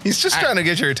 he's just trying to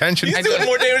get your attention. He's doing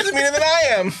more damage to me than I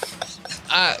am.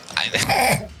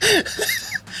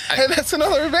 Hey, that's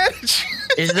another advantage.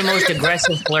 This is the most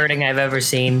aggressive flirting I've ever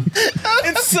seen.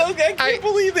 It's so I can't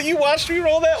believe that you watched me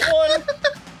roll that 1.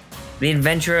 The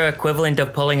adventure equivalent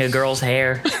of pulling a girl's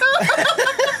hair.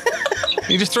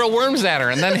 You just throw worms at her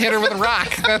and then hit her with a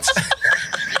rock. That's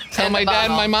how And my the dad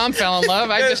and bottle. my mom fell in love.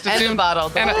 I just And assumed. the bottle.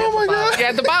 Oh my God.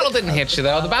 Yeah, the bottle didn't hit you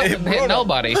though. The bottle Hey, didn't hit Bruno,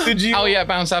 nobody. did you- Oh yeah, it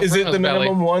bounced off Is it Bruno's the belly.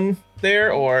 minimum 1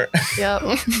 there, or Yep.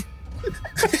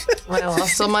 Well,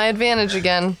 also my advantage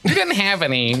again. You didn't have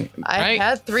any, I right?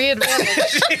 had 3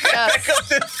 advantage. Back up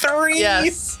to 3.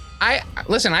 Yes. I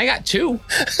got 2.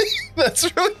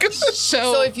 That's really good.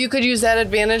 So if you could use that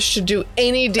advantage to do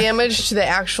any damage to the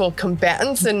actual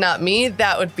combatants and not me,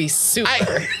 that would be super.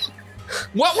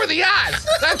 What were the odds?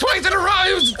 That twice in a row.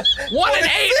 It was 1 and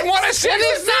 8 and 1 and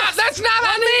 6. That's not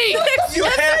on me. You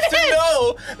have to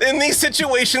know, in these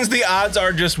situations, the odds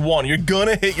are just 1. You're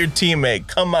gonna hit your teammate.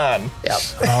 Come on. Yep.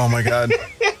 Oh my god.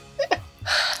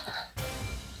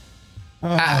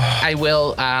 I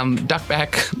will duck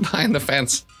back behind the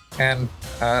fence and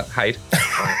hide.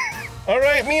 All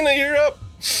right, Mina, you're up.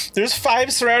 There's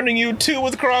 5 surrounding you, 2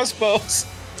 with crossbows.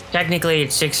 Technically,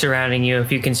 it's 6 surrounding you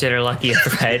if you consider Lucky a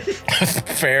threat,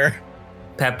 Fair.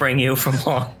 peppering you from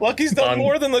Lucky's done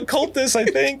more than the cultists, I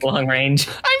think. long range.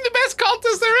 I'm the best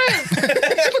cultist there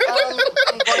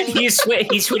is.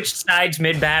 He switched sides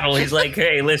mid-battle. He's like,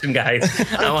 hey, listen, guys,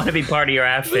 I want to be part of your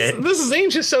outfit. This is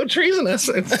ancient, so treasonous.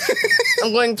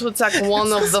 I'm going to attack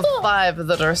one of the 5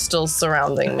 that are still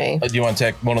surrounding me. Do you want to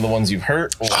attack one of the ones you've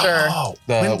hurt? Or Sure.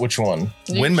 which one?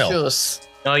 You Windmill. choose.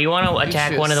 No, you want to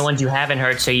attack choose. one of the ones you haven't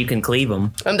hurt so you can cleave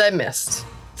them. And I missed.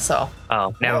 So,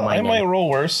 Oh, never I mind. might then. roll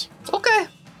worse. okay.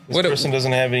 This What person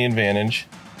doesn't have any advantage.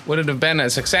 Would it have been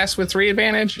a success with 3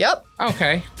 advantage? Yep.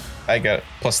 Okay. I got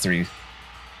 +3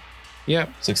 Yep.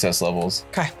 success levels.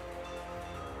 Okay.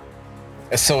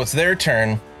 So it's their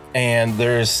turn, and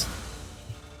there's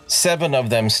 7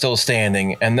 of them still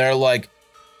standing, and they're like,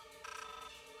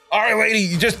 "All right, lady,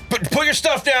 you just put your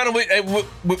stuff down, and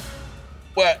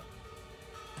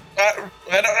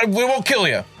we won't kill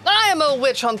you." I am a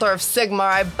witch hunter of Sigmar.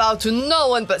 I bow to no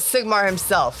one but Sigmar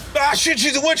himself. Ah, shit,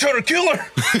 she's a witch hunter. Kill her.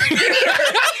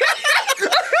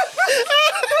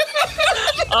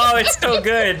 Oh, it's so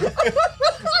good.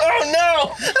 Oh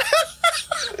no.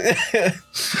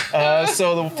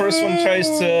 So the first one tries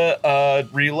to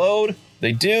reload.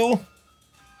 They do.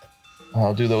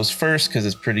 I'll do those first because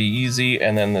it's pretty easy.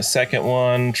 And then the second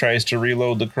one tries to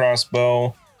reload the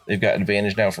crossbow. They've got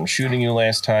advantage now from shooting you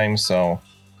last time, so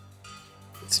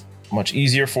it's much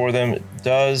easier for them. It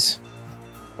does,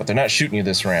 but they're not shooting you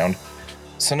this round.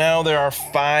 So now there are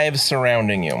 5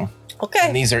 surrounding you. Okay.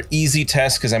 And these are easy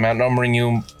tests because I'm outnumbering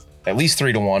you at least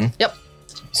 3 to 1. Yep.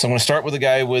 So I'm going to start with the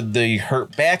guy with the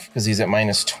hurt back because he's at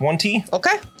 -20.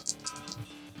 Okay.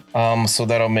 So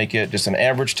that'll make it just an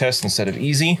average test instead of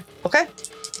easy. Okay.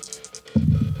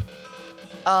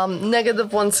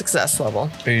 -1 success level.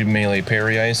 Are you melee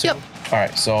parry, I assume? Yep. All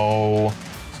right, so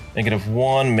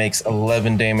 -1 makes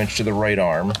 11 damage to the right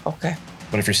arm. Okay.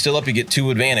 But if you're still up, you get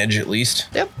 2 advantage at least.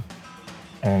 Yep.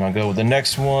 And then I'll go with the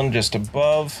next one just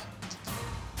above.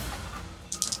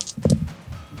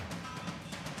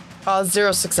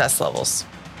 0 success levels.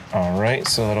 All right,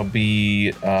 so that'll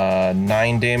be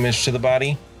 9 damage to the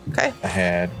body. Okay. I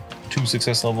had 2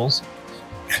 success levels.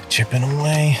 Chipping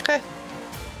away. Okay.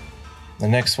 The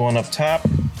next one up top,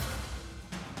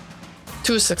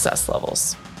 2 success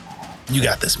levels. You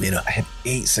got this, Mina. I had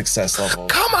 8 success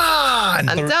levels. Come on!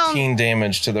 I'm down. 13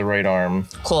 damage to the right arm.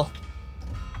 Cool.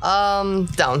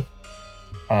 Down.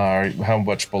 How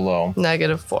much below?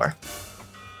 -4.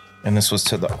 And this was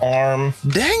to the arm.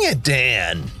 Dang it,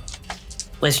 Dan.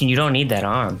 Listen, you don't need that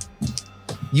arm.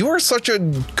 You are such a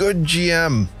good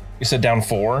GM. You said down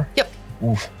 4? Yep.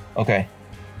 Oof. Okay.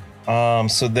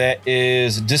 So that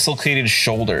is dislocated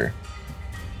shoulder.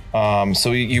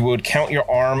 So you would count your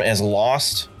arm as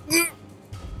lost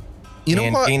You know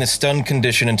and what? gain a stun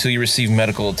condition until you receive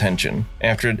medical attention.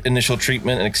 After initial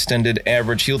treatment, an extended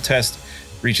average heal test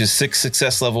reaches 6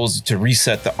 success levels to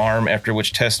reset the arm, after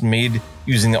which tests made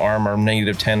using the arm are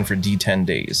 -10 for D10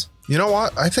 days. You know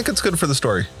what? I think it's good for the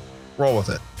story. Roll with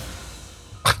it.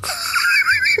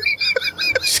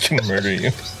 Just gonna murder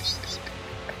you.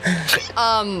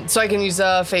 So I can use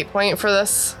a fate point for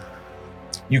this.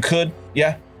 You could,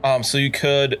 yeah. So you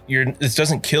could, this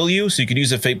doesn't kill you, so you could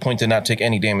use a fate point to not take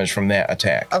any damage from that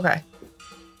attack. Okay.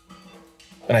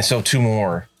 And I still have 2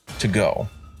 more to go.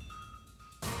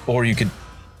 Or you could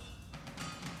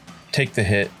take the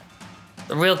hit.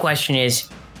 The real question is,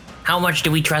 how much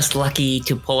do we trust Lucky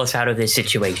to pull us out of this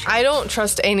situation? I don't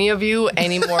trust any of you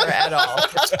anymore at all.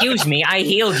 Excuse me, I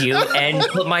healed you and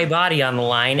put my body on the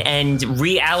line and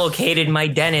reallocated my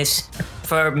Dennis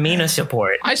for Mina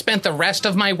support. I spent the rest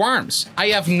of my worms. I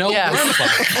have no Yes. worm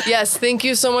left. Yes, thank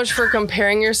you so much for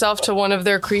comparing yourself to one of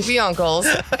their creepy uncles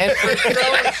and for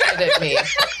throwing shit at me.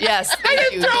 Yes, thank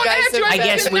you. You throw it guys at you, have I been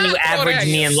guess when you That's what average I-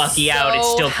 me and Lucky out, it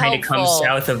so still kind of comes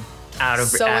helpful.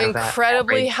 So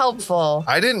incredibly helpful.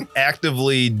 I didn't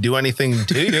actively do anything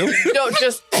to you. No,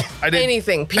 just I didn't.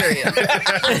 anything, period.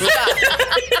 Stop.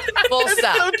 Full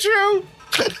stop. So true.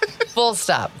 Full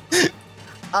stop.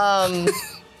 I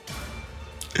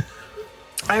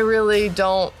really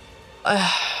don't.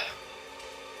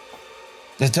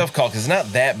 It's a tough call because it's not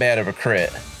that bad of a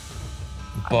crit.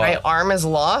 But My arm is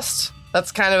lost.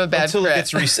 That's kind of a bad until it crit.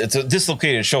 gets reset, it's a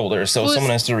dislocated shoulder, so Who's-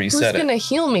 someone has to reset Who's it. gonna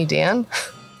heal me, Dan?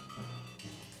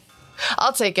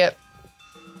 I'll take it.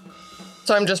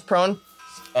 So I'm just prone.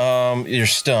 You're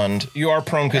stunned. You are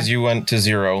prone because you went to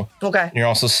 0. Okay. You're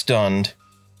also stunned.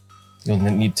 You'll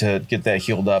need to get that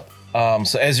healed up.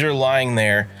 So as you're lying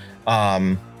there,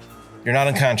 you're not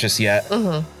unconscious yet.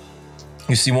 Mm-hmm.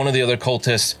 You see one of the other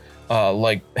cultists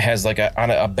has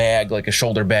a bag, like a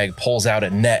shoulder bag, pulls out a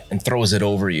net and throws it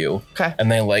over you. Okay. And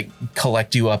they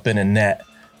collect you up in a net.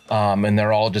 And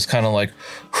they're all just kind of like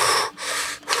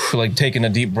taking a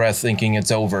deep breath, thinking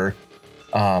it's over.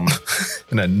 And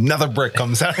another brick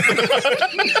comes out.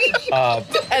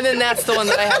 And then that's the one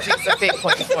that I have to use a fate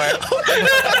point for.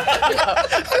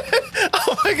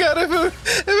 Oh my god, if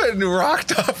it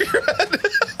rocked off your head.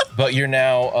 But you're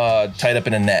now tied up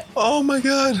in a net. Oh my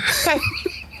god. Okay.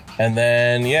 And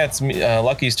then, it's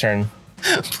Lucky's turn.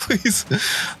 Please.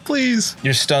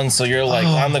 You're stunned, so you're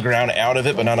on the ground, out of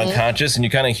it, but not unconscious, and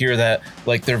you kind of hear that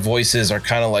their voices are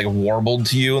kind of warbled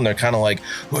to you, and they're kind of like,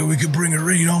 "Well, we could bring her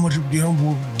in. How much?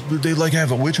 Would they have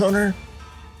a witch hunter?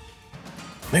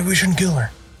 Maybe we shouldn't kill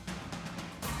her."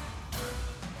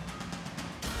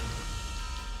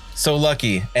 So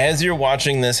Lucky, as you're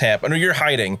watching this happen, or you're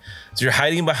hiding, so you're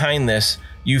hiding behind this,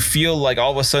 you feel like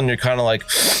all of a sudden you're kind of like,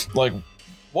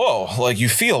 whoa, you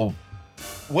feel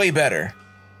way better.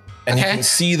 And you can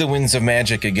see the winds of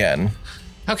magic again.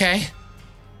 Okay.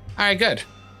 All right, good.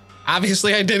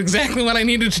 Obviously, I did exactly what I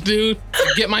needed to do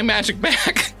to get my magic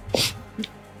back.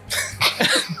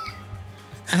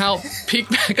 And I'll peek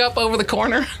back up over the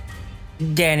corner.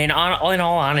 Dan, in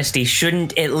all honesty,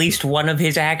 shouldn't at least one of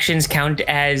his actions count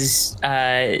as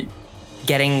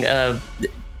getting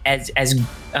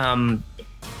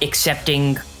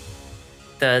accepting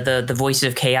the voices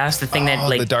of chaos, the thing that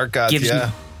the dark gods, gives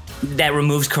that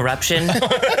removes corruption?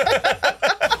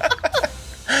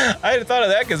 I hadn't thought of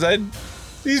that because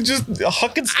he's just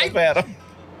hucking stuff at him.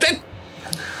 That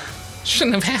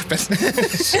shouldn't have happened.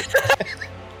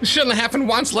 Shouldn't have happened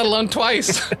once, let alone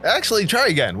twice. Actually, try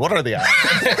again. What are the odds?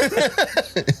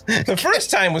 The first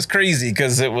time was crazy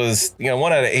because it was,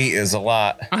 1 out of 8 is a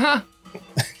lot. All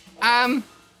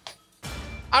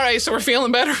right, so we're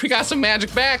feeling better. We got some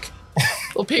magic back.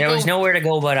 We'll peek There was nowhere to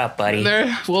go but up, buddy.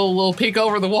 there. We'll peek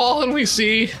over the wall and we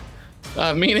see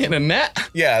Mina in a net.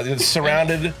 Yeah, it's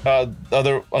surrounded.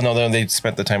 They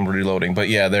spent the time reloading, but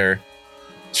yeah,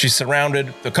 she's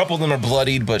surrounded. A couple of them are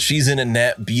bloodied, but she's in a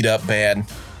net, beat up bad.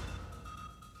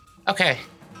 Okay.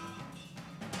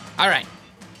 All right.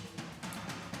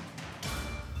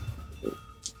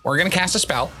 We're gonna cast a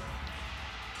spell.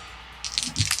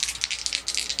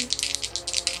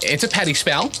 It's a petty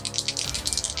spell.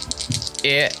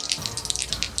 It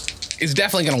is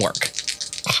definitely gonna work.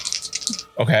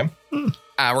 Okay. We're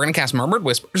gonna cast Murmured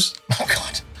Whispers. Oh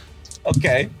God.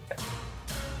 Okay.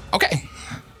 Okay.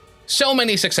 So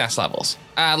many success levels,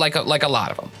 like a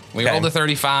lot of them. We Okay. rolled a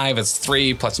 35. It's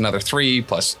 3 plus another 3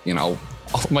 plus all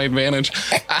of my advantage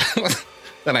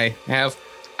that I have.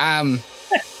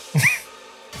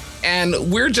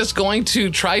 And we're just going to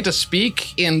try to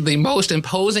speak in the most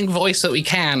imposing voice that we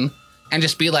can, and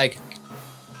just be like,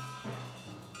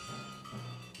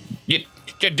 "You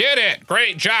did it!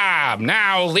 Great job!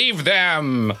 Now leave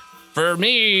them for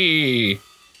me,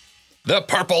 the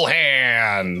Purple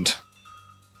Hand."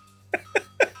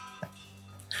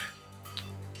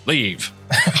 Leave.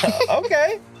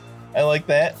 Okay. I like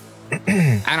that.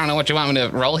 I don't know what you want me to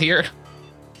roll here.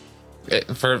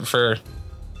 For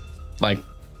you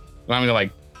want me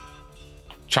to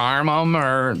charm them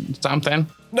or something?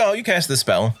 No, you cast the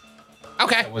spell.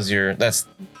 Okay. That's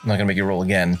not gonna make you roll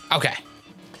again. Okay.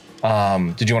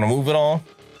 Did you want to move at all?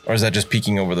 Or is that just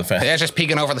peeking over the fence? Yeah, just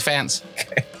peeking over the fence.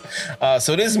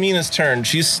 So it is Mina's turn.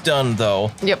 She's stunned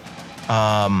though. Yep.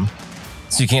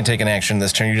 So you can't take an action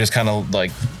this turn. You're just kind of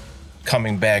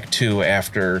coming back to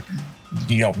after,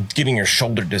 getting your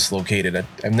shoulder dislocated.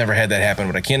 I've never had that happen,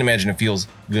 but I can't imagine it feels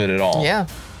good at all. Yeah.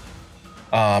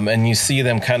 And you see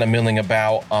them kind of milling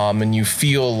about, and you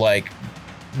feel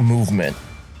movement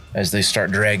as they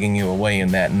start dragging you away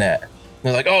in that net.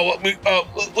 They're like,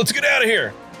 let's get out of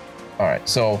here. All right,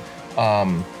 so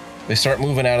they start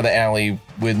moving out of the alley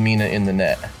with Mina in the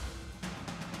net.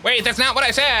 Wait, that's not what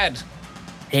I said.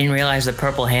 I didn't realize the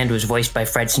purple hand was voiced by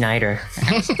Fred Snyder.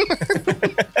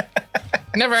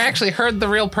 Never actually heard the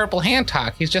real purple hand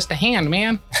talk. He's just a hand,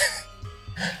 man.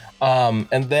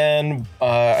 And then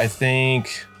I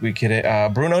think we could.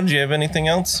 Bruno, do you have anything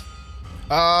else?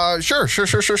 Sure.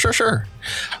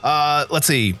 Let's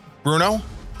see. Bruno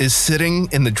is sitting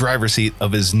in the driver's seat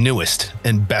of his newest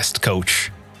and best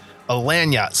coach, a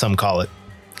land yacht, some call it.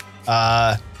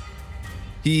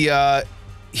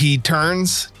 He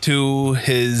turns to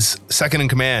his second in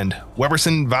command,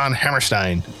 Weberson von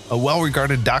Hammerstein, a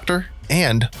well-regarded doctor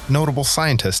and notable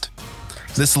scientist.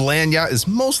 This land yacht is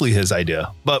mostly his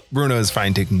idea, but Bruno is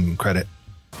fine taking credit.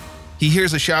 He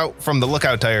hears a shout from the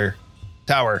lookout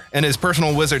tower, and his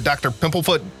personal wizard, Dr.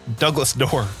 Pimplefoot Douglas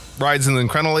Door, rides in the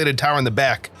crenellated tower in the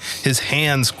back, his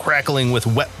hands crackling with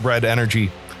wet bread energy.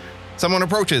 Someone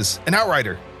approaches, an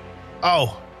outrider.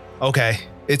 Oh, okay.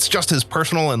 It's just his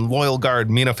personal and loyal guard,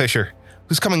 Mina Fisher,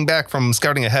 who's coming back from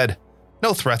scouting ahead.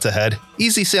 No threats ahead.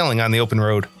 Easy sailing on the open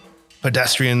road.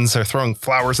 Pedestrians are throwing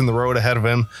flowers in the road ahead of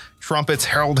him. Trumpets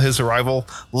herald his arrival.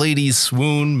 Ladies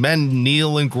swoon. Men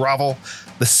kneel and grovel.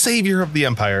 The savior of the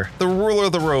empire. The ruler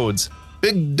of the roads.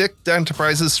 Big Dick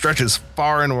Enterprises stretches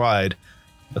far and wide.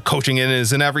 The coaching inn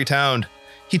is in every town.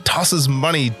 He tosses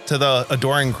money to the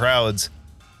adoring crowds.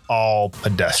 All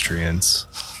pedestrians.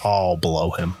 All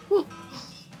below him.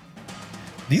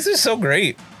 These are so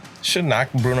great. Should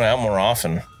knock Bruno out more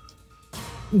often.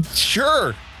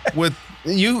 Sure. With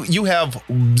you have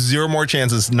zero more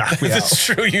chances to knock me out. That's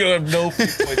true. You have no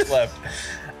points left.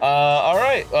 All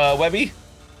right, Webbie.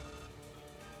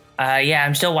 Yeah,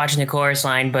 I'm still watching the chorus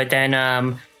line, but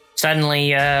then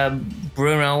suddenly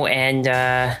Bruno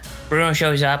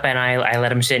shows up, and I let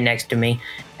him sit next to me,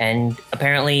 and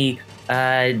apparently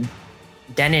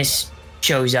Dennis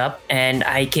shows up, and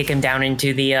I kick him down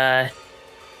into the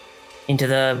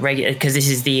regular, because this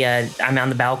is I'm on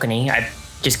the balcony. I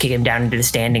just kick him down into the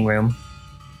standing room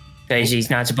because he's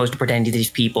not supposed to pretend to these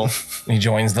people. He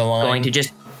joins the line.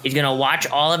 He's gonna watch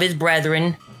all of his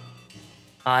brethren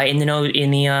in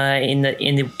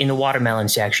the watermelon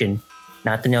section,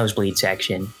 not the nosebleed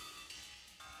section.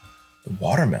 The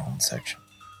watermelon section.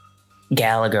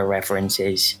 Gallagher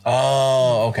references.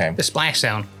 Oh, okay. The splash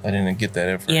sound. I didn't get that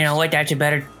at first. You know what? That's a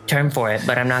better term for it,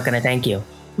 but I'm not gonna thank you.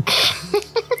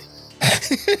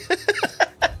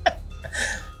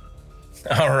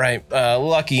 All right,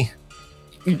 Lucky.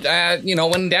 When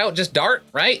in doubt, just dart,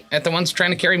 right? At the ones trying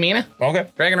to carry Mina, Okay.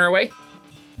 dragging her away.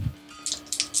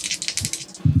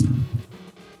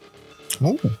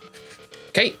 Ooh.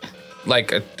 Okay.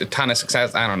 Like a ton of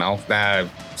success. I don't know.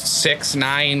 6,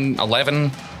 9,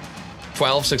 11,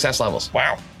 12 success levels.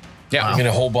 Wow. Yeah. You get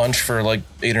a whole bunch for like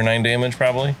 8 or 9 damage,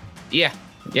 probably. Yeah.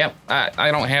 Yep.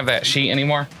 I don't have that sheet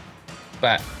anymore,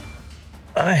 but.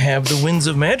 I have the Winds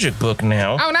of Magic book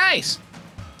now. Oh, nice.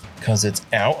 Because it's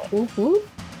out.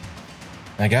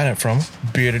 I got it from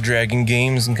Bearded Dragon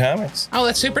Games and Comics. Oh,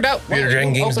 that's super dope. Bearded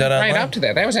Dragon Games Opened right online. up to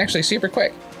that. That was actually super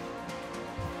quick.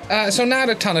 So not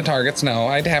a ton of targets. No,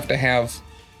 I'd have to have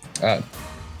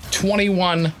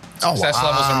 21 success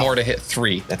levels or more to hit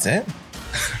 3. That's it?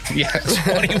 Yeah.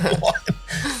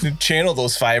 21. Channel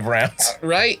those 5 rounds.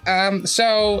 Right.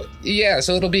 So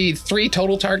it'll be 3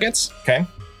 total targets. Okay.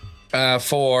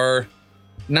 For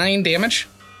 9 damage.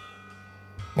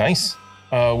 Nice.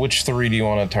 Which 3 do you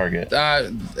want to target?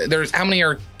 There's how many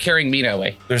are carrying Mina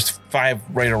away? There's 5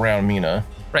 right around Mina.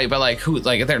 Right, but like who?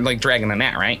 Like they're like dragging a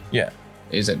net, right? Yeah.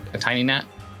 Is it a tiny net?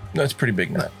 No, it's a pretty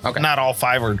big net. Okay. Not all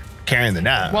 5 are carrying the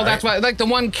net. Well, right? that's why, like the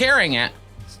one carrying it.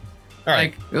 All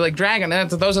right. Like dragging.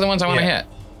 Those are the ones I want to hit.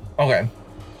 Okay.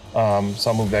 So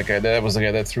I'll move that guy. That was the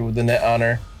guy that threw the net on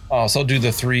her. So I'll do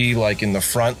the 3 like in the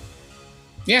front.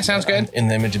 Yeah, sounds good. In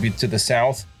the image to be to the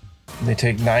south. They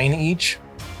take 9 each.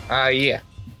 Yeah.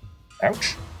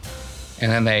 Ouch. And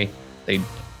then they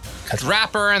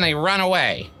drop her and they run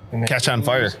away. And they Catch on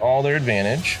fire. lose all their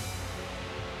advantage.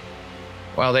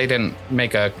 Well, they didn't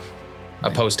make a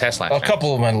post test last A round.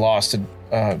 couple of them lost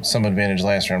some advantage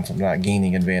last round from not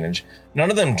gaining advantage. None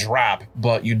of them drop,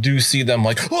 but you do see them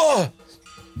like, oh!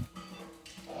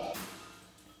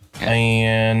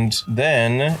 And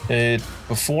then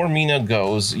before Mina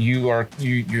goes, your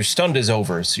stun is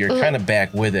over, so you're kind of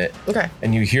back with it. Okay.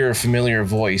 And you hear a familiar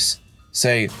voice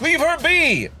say, "Leave her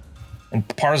be!" And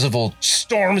Parzival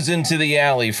storms into the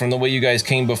alley from the way you guys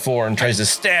came before and tries to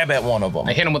stab at one of them.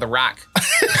 I hit him with a rock.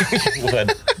 Would.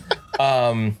 Do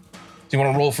you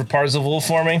want to roll for Parzival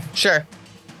for me? Sure.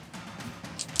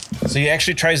 So he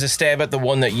actually tries to stab at the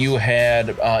one that you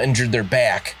had injured their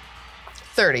back.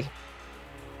 30.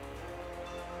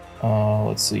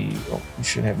 Let's see. Oh, you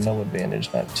should have no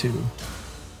advantage, not 2.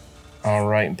 All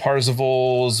right.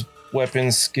 Parzival's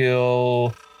weapon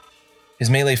skill. His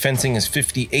melee fencing is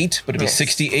 58, but it'd be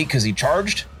 68 because he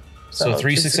charged. So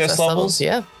 3 success levels.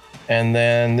 Yeah. And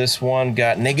then this one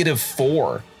got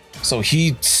 -4. So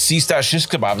he starts shish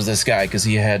kebabs this guy because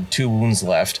he had 2 wounds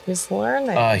left. He's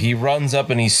learning. He runs up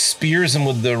and he spears him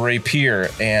with the rapier,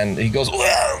 and he goes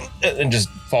and just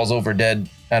falls over dead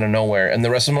out of nowhere. And the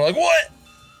rest of them are like, "What?"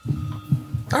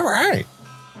 All right.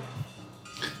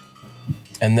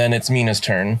 And then it's Mina's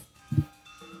turn.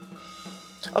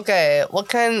 Okay,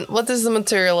 what is the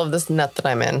material of this net that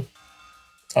I'm in?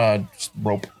 Just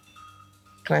rope.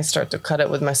 Can I start to cut it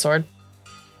with my sword?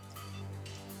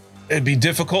 It'd be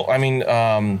difficult. I mean,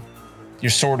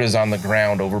 your sword is on the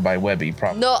ground over by Webbie,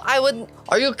 probably. No, I wouldn't.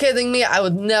 Are you kidding me? I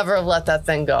would never have let that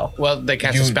thing go. Well, they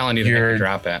cast a spell on you to make you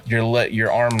drop it.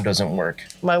 Your arm doesn't work.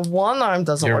 My one arm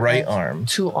doesn't work. Your right I have arm.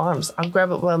 2 arms. I'll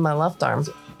grab it with my left arm.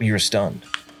 You're stunned.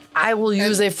 I will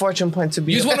use a fortune point to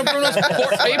be. Use one of Bruno's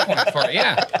fate points for it,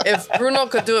 yeah. If Bruno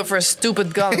could do it for a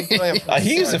stupid gun, I'm doing it for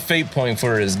He used a fate point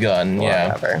for his gun.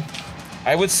 Yeah. whatever.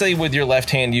 I would say with your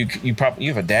left hand, you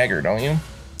have a dagger, don't you?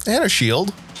 And a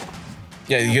shield.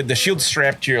 Yeah, you get the shield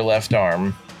strapped to your left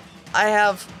arm. I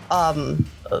have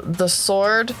the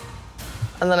sword,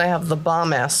 and then I have the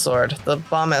bomb-ass sword. The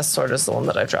bomb-ass sword is the one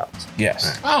that I dropped.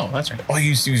 Yes. Oh, that's right. Oh,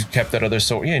 you kept that other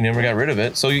sword. Yeah, you never got rid of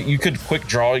it. So you could quick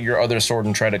draw your other sword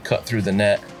and try to cut through the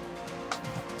net.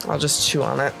 I'll just chew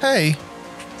on it. Hey,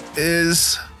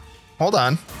 hold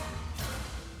on.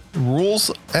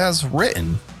 Rules as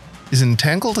written. Is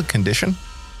entangled a condition?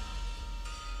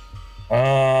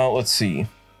 Let's see.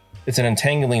 It's an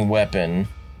entangling weapon.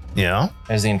 Yeah.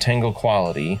 Has the entangle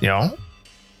quality. Yeah.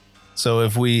 So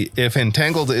if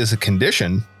entangled is a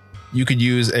condition, you could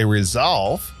use a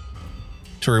resolve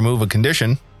to remove a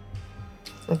condition.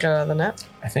 Get out of the net.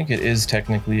 I think it is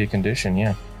technically a condition,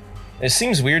 yeah. It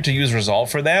seems weird to use resolve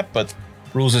for that, but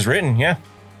rules as written, yeah.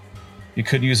 You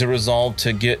could use a resolve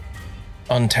to get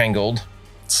untangled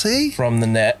See? from the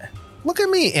net. Look at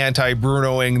me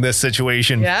anti-Brunoing this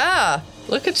situation. Yeah,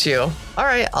 look at you. All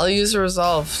right, I'll use a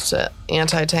resolve to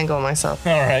anti-tangle myself.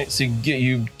 All right, so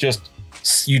you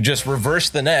just reverse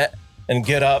the net and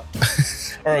get up,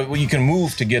 or you can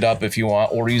move to get up if you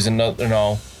want, or use another.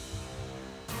 No,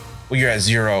 well, you're at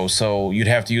 0, so you'd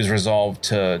have to use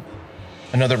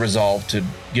another resolve to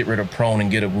get rid of prone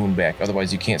and get a wound back.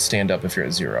 Otherwise, you can't stand up if you're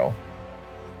at 0.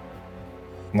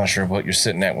 I'm not sure what you're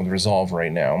sitting at with resolve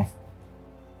right now.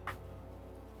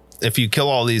 If you kill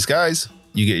all these guys,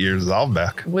 you get your resolve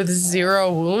back. With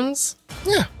 0 wounds?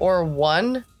 Yeah. Or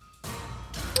 1?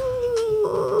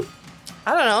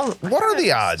 I don't know. What are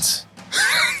the odds?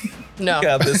 No.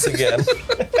 Got this again.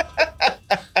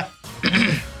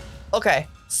 Okay,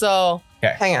 so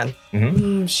Okay. hang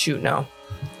on. Shoot, no.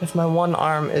 If my one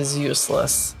arm is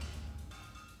useless,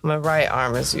 my right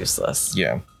arm is useless.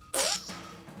 Yeah.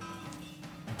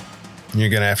 You're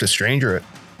going to have to stranger it.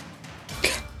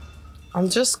 I'm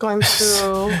just going to...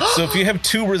 So if you have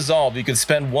 2 resolve, you could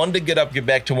spend 1 to get up, get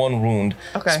back to 1 wound.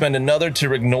 Okay. Spend another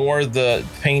to ignore the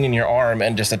pain in your arm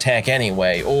and just attack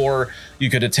anyway. Or you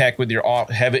could attack with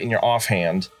have it in your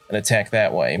offhand and attack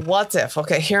that way. What if?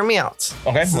 Okay, hear me out.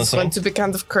 Okay, This is listen. going to be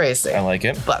kind of crazy. I like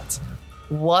it. But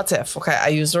what if? Okay, I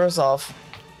use a resolve.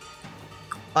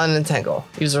 Unentangle.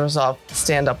 Use a resolve.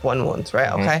 Stand up 1 wound,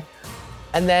 right? Okay.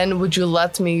 And then would you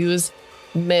let me use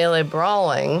melee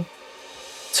brawling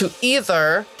to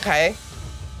either, okay,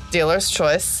 dealer's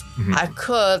choice. I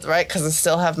could, right, because I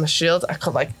still have my shield, I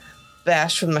could like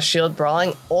bash with my shield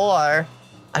brawling, or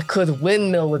I could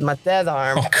windmill with my dead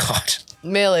arm, Oh, God.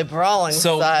 melee brawling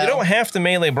So style. you don't have to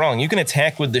melee brawling. You can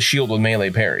attack with the shield with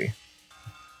melee parry.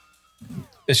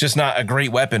 It's just not a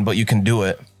great weapon, but you can do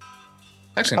it.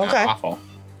 Actually, not Okay. awful.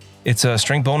 It's a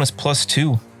strength bonus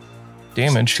 +2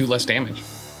 damage. 2 less damage.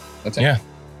 That's it. Yeah.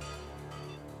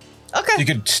 Okay. You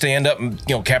could stand up and,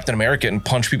 Captain America and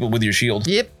punch people with your shield.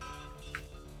 Yep.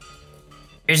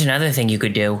 Here's another thing you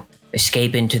could do.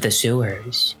 Escape into the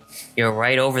sewers. You're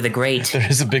right over the grate. There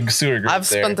is a big sewer group I've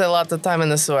there. spent a lot of time in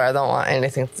the sewer. I don't want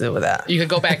anything to do with that. You could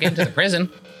go back into the prison.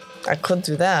 I could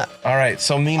do that. All right,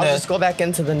 so Mina I'll just go back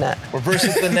into the net.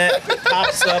 reverses the net,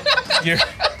 pops up. You're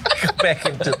go back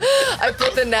into. I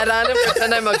put the net on and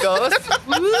pretend I'm a ghost.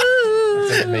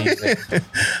 Woo! Amazing.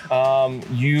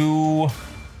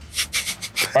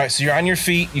 All right, so you're on your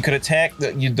feet. You could attack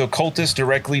the cultist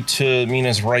directly to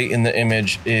Mina's right in the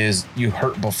image. Is you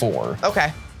hurt before?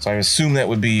 Okay. So I assume that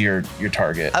would be your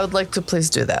target. I would like to please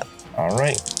do that. All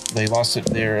right, they lost it.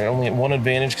 They're only at 1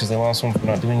 advantage because they lost 1 for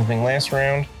not doing anything last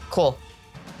round. Cool.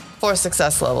 4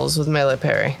 success levels with melee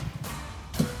parry.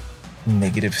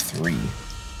 -3.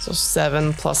 So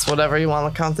 7 plus whatever you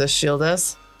want to count this shield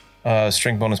as.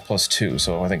 Strength bonus +2,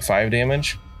 so I think 5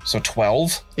 damage. So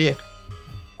 12. Yeah.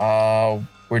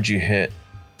 Where'd you hit?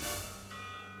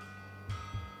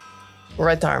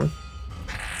 Right arm.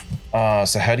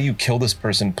 So how do you kill this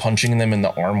person? Punching them in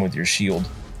the arm with your shield.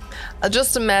 I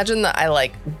just imagine that I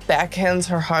like backhands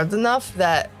her hard enough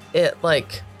that it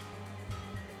like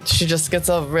she just gets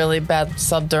a really bad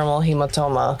subdermal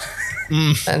hematoma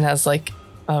and has like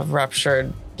a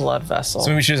ruptured blood vessel.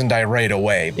 So maybe she doesn't die right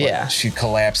away, but Yeah. she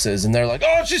collapses and they're like,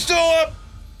 oh, she's still up.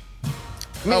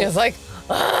 Mina's like,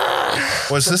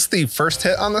 Was this the first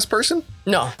hit on this person?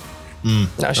 no. No,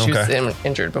 she was okay.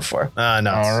 injured before.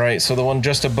 No. All right, so the one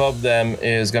just above them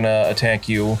is gonna attack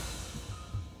you.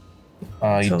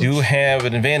 You do have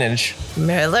an advantage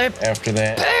Melee after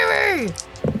that. baby!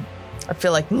 I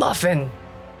feel like muffin.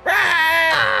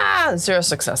 Ah! 0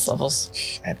 success levels.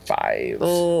 At 5.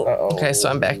 Oh, Uh-oh. okay, so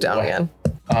I'm back down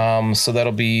again. So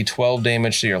that'll be 12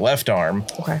 damage to your left arm.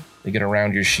 Okay. You get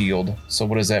around your shield. So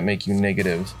what does that make you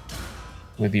negative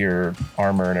with your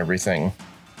armor and everything?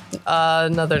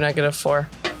 Another -4.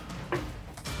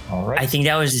 All right. I think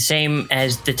that was the same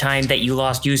as the time that you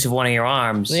lost use of one of your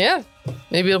arms. Yeah.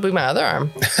 Maybe it'll be my other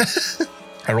arm.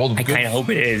 I rolled I good. kind of hope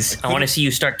it is. I want to see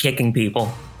you start kicking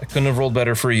people. I couldn't have rolled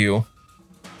better for you.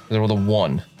 I rolled a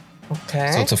 1.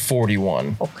 Okay. So it's a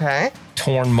 41. Okay.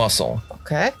 Torn muscle.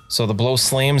 Okay. So the blow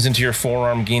slams into your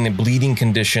forearm, gain a bleeding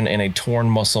condition and a torn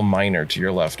muscle minor to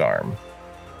your left arm.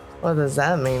 What does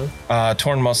that mean?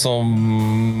 Torn muscle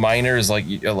minor is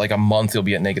like a month. You'll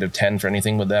be at -10 for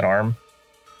anything with that arm.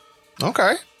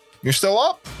 Okay. You're still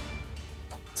up?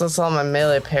 So it's all my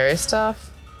melee parry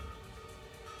stuff?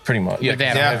 Pretty much. Yeah, With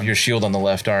that you arm. have your shield on the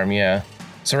left arm. Yeah.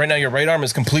 So right now your right arm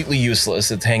is completely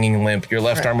useless. It's hanging limp. Your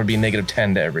left Right. arm would be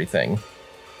 -10 to everything.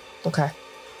 Okay.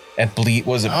 And bleed.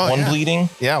 Was it Oh, one yeah. bleeding?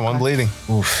 Yeah, one bleeding.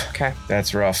 Oof. Okay.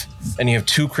 That's rough. And you have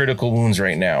 2 critical wounds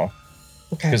right now.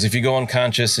 Okay. Because if you go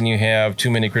unconscious and you have too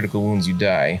many critical wounds, you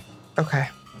die. Okay.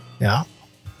 Yeah.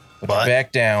 But But- you're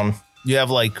back down. You have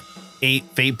like 8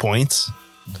 fate points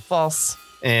False.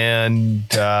 and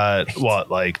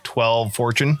like 12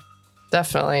 fortune?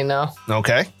 Definitely no.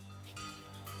 Okay.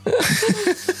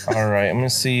 All right, I'm gonna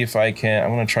see if I can. I'm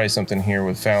gonna try something here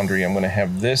with Foundry. I'm gonna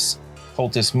have this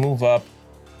cultist move up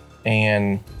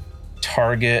and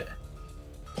target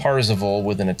Parzival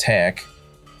with an attack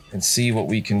and see what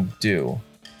we can do.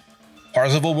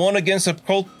 Parzival 1 against a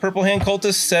Purple Hand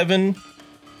cultist 7.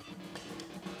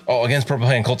 Oh, against Purple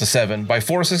Hand cultist 7 by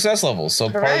 4 success levels. So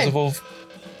Hooray. Parzival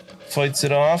fights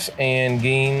it off and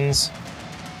gains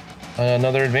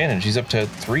another advantage. He's up to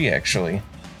 3 actually.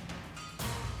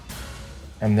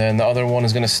 And then the other one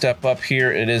is going to step up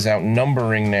here. It is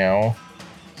outnumbering now.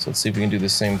 So let's see if we can do the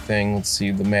same thing. Let's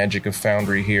see the magic of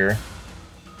Foundry here.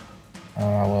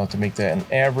 We'll have to make that an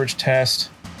average test.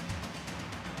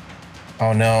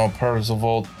 Oh no,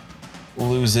 Parzival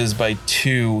loses by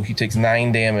 2. He takes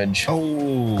 9 damage.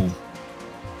 Oh.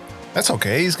 That's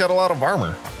okay. He's got a lot of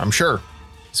armor, I'm sure.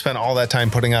 He spent all that time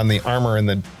putting on the armor in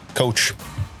the coach.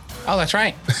 Oh, that's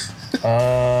right.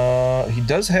 He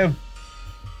does have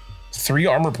 3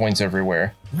 armor points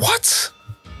everywhere. What?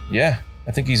 Yeah,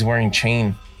 I think he's wearing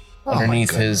chain Oh my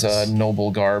underneath his goodness.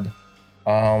 noble garb.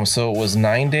 So it was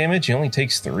 9 damage. He only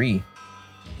takes 3.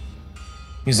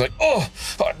 He's like, oh,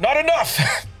 not enough.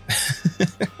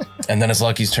 And then it's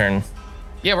Lucky's turn.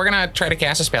 Yeah, we're gonna try to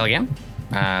cast a spell again.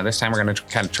 This time we're gonna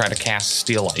kind of try to cast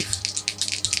Steal Life.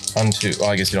 Onto, well,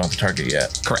 I guess you don't have to target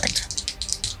yet. Correct.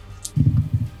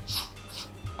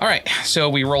 All right, so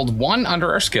we rolled 1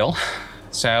 under our skill,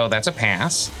 so that's a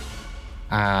pass.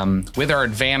 With our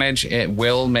advantage, it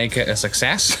will make it a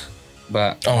success.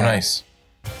 But Oh, nice.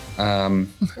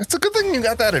 It's a good thing you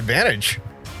got that advantage.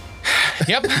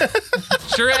 Yep,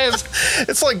 sure is.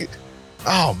 It's like,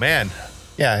 oh man.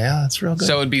 Yeah, that's real good.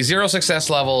 So it'd be 0 success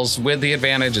levels with the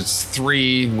advantage. It's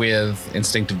 3 with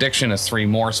instinctive diction. It's 3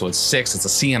 more, so it's 6. It's a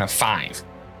C and a 5.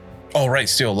 Oh, right,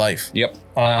 steal life. Yep.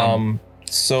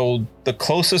 So the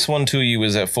closest one to you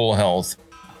is at full health.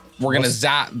 We're gonna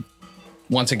zap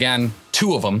once again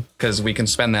 2 of them because we can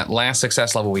spend that last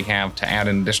success level we have to add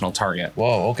an additional target.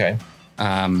 Whoa, okay.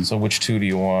 So which 2 do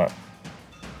you want?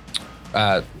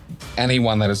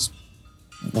 Anyone that is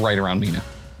right around Mina.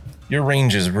 Your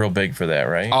range is real big for that,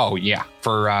 right? Oh yeah,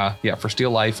 for Steal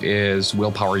Life is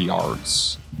willpower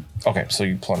yards. Okay, so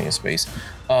you have plenty of space.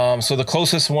 So the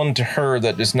closest one to her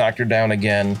that just knocked her down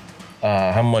again,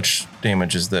 how much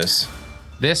damage is this?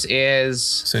 This is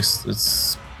 6,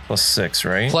 it's +6,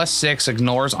 right? +6,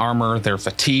 ignores armor. They're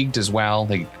fatigued as well.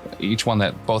 Each one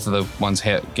that both of the ones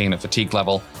hit gain a fatigue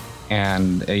level,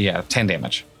 and 10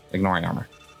 damage, ignoring armor.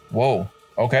 Whoa.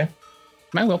 Okay.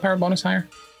 My willpower bonus higher?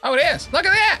 Oh, it is. Look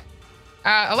at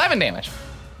that. 11 damage.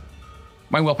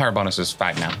 My willpower bonus is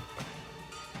 5 now.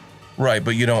 Right,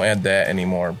 but you don't add that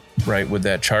anymore, right? With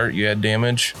that chart, you add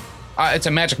damage. It's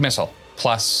a magic missile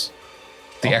plus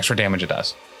the extra damage it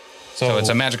does. So it's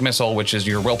a magic missile, which is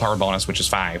your willpower bonus, which is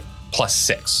 5 plus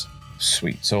 6.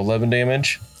 Sweet. So 11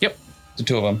 damage. Yep. The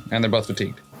 2 of them, and they're both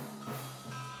fatigued.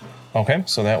 Okay,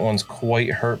 so that one's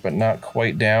quite hurt, but not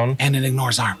quite down. And it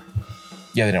ignores armor.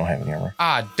 Yeah, they don't have any armor.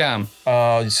 Ah, dumb.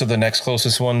 So the next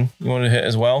closest one you want to hit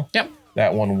as well? Yep.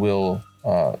 That one will.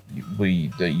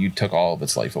 You took all of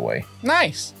its life away.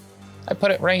 Nice. I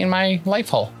put it right in my life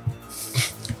hole.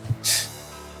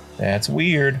 That's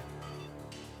weird.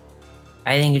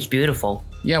 I think it's beautiful.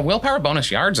 Yeah, willpower bonus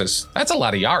yards that's a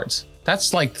lot of yards.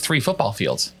 That's like 3 football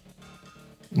fields.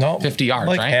 No, 50 yards,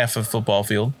 like right? half a football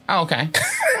field. Oh, okay.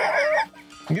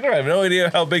 You don't have no idea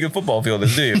how big a football field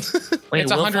is, do you? Wait,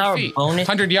 It's 100 willpower feet. bonus.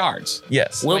 100 yards.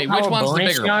 Yes. Wait, which Willpower one's the bonus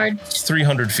bigger one? yards? It's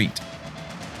 300 feet.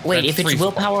 Wait, That's if it's 3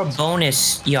 willpower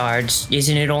bonus yards,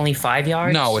 isn't it only 5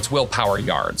 yards? No, it's willpower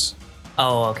yards.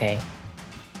 Oh, okay.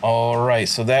 All right,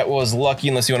 so that was lucky,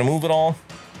 unless you want to move it all.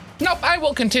 Nope, I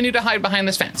will continue to hide behind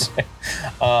this fence.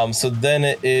 So then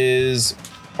it is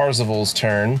Parzival's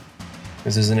turn,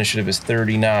 because his initiative is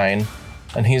 39.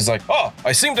 And he's like, oh,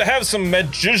 I seem to have some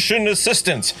magician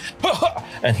assistance.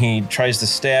 And he tries to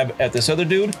stab at this other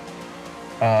dude.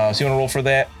 So you want to roll for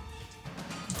that?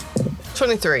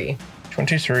 23.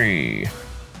 23.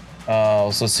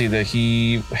 So let's see that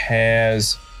he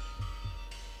has...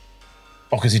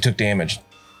 Oh, because he took damage.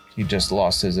 He just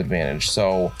lost his advantage.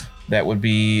 So that would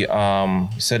be,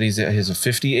 he said he's a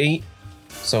 58.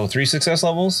 So 3 success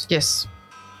levels. Yes.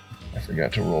 I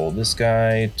forgot to roll this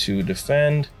guy to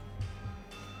defend.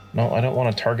 No, I don't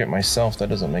want to target myself. That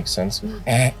doesn't make sense.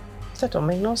 That don't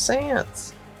make no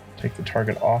sense. Take the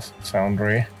target off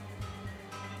Foundry.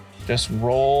 Just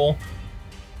roll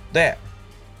that.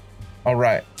 All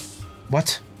right.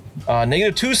 What?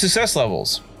 -2 success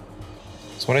levels.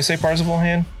 So what did I say, Parzival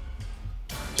hand?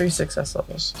 3 success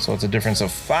levels. So it's a difference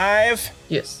of 5.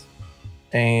 Yes.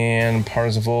 And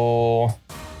Parzival,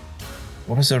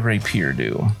 what does a rapier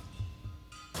do?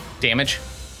 Damage.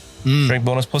 Strength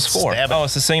bonus plus 4. Stab it. Oh,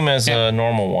 it's the same as Yeah. a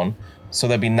normal one. So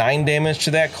that'd be 9 damage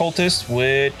to that cultist,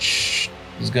 which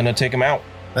is gonna take him out.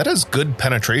 That is good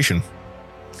penetration.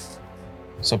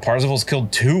 So Parzival's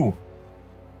killed 2.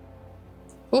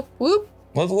 Whoop, whoop.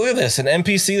 Look at this, an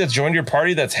NPC that's joined your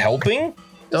party that's helping?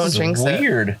 Don't This is jinx it.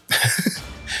 weird.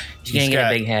 He's gonna get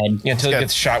got- a big head. Yeah, until he got-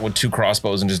 gets shot with 2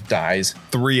 crossbows and just dies.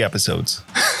 3 episodes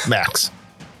max.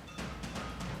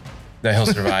 That he'll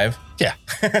survive. Yeah.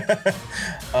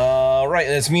 Right,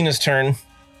 that's Mina's turn.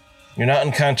 You're not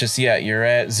unconscious yet. You're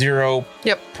at 0,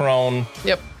 Yep. prone,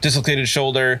 Yep. dislocated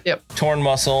shoulder, Yep. torn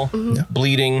muscle,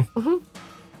 bleeding. Oh,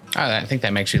 I think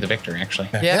that makes you the victor, actually.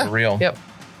 Yeah. For real. Yep.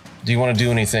 Do you want to do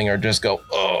anything or just go,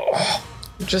 oh?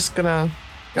 I'm just gonna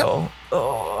go.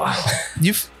 Oh.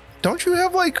 Don't you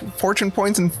have like fortune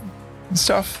points and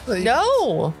stuff?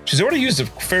 No. She's already used a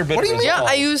fair bit What of do you mean? Yeah, resolve.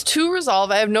 I used 2 resolve.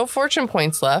 I have no fortune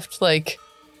points left. Like,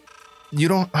 You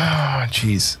don't. Ah,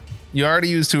 jeez. You already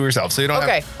used 2 yourself, so you don't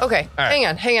okay, have. okay. All right. Hang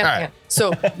on, hang on, All hang right. on.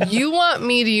 So you want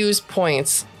me to use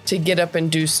points to get up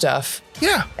and do stuff,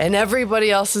 Yeah. and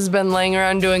everybody else has been laying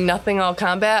around doing nothing all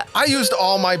combat? I used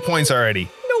all my points already.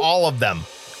 All of them.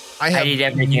 I did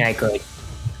everything I could.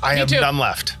 I have too. none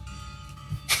left.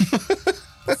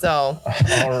 So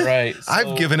All right.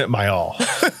 I've given it my all.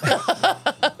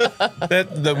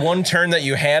 the one turn that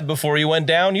you had before you went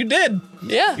down, you did.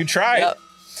 yeah. You tried. Yep.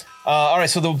 All right,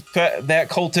 so that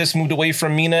cultist moved away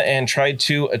from Mina and tried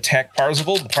to attack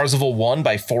Parzival. Parzival won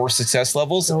by 4 success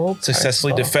levels. Oh,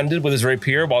 Successfully Parzival. defended with his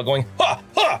rapier while going, ha,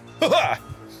 ha, ha,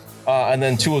 ha. And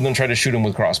then 2 of them tried to shoot him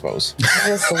with crossbows. I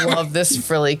just love this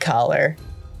frilly collar.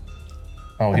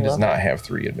 Oh, he does love not have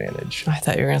 3 advantage. I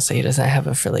thought you were gonna say he doesn't have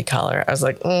a frilly collar. I was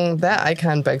like, that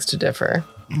icon begs to differ.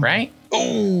 Right?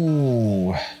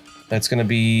 Ooh, that's going to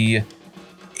be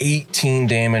 18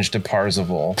 damage to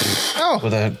Parzival Oh,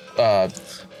 with a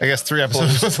I guess 3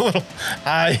 episodes was a little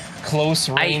high. close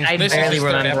range. I This is barely his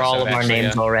third remember all of episode, our actually,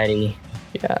 names yeah. already.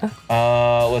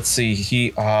 Yeah. Let's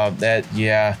see.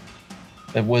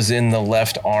 That was in the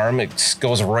left arm. It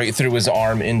goes right through his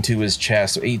arm into his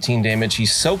chest. So 18 damage. He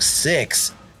soaks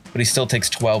 6, but he still takes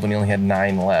 12 and he only had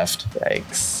 9 left.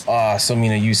 Yikes. So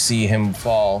Mina, you see him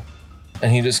fall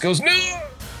and he just goes, no!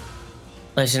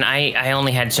 Listen, I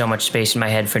only had so much space in my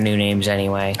head for new names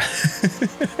anyway.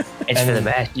 It's for the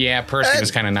best. Yeah, Percy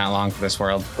was kind of not long for this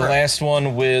world. The last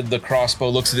one with the crossbow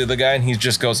looks at the other guy and he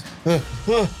just goes,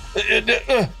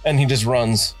 and he just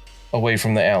runs away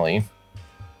from the alley.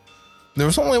 There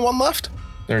was only one left?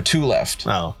 There are 2 left.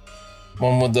 Oh.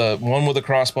 One with the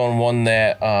crossbow and one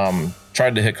that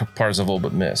tried to hit Parzival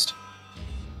but missed.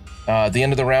 At the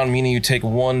end of the round, Mina, you take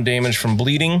 1 damage from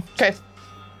bleeding. Okay.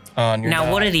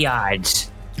 Now, what are the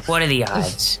odds? What are the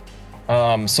odds?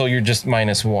 So you're just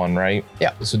 -1, right?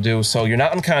 Yeah. So you're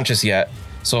not unconscious yet.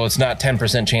 So it's not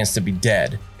 10% chance to be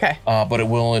dead. Okay. But it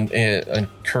will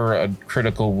incur a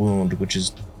critical wound, which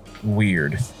is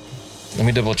weird. Let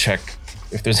me double check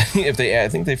if there's any, if they add, I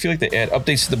think they feel like they add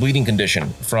updates to the bleeding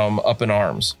condition from up in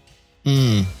arms.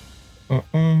 I'd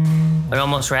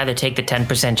almost rather take the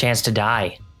 10% chance to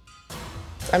die.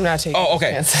 I'm not taking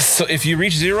okay. chances. So if you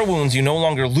reach 0 wounds, you no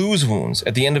longer lose wounds.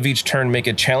 At the end of each turn, make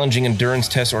a challenging endurance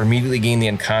test or immediately gain the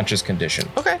unconscious condition.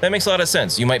 Okay. That makes a lot of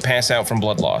sense. You might pass out from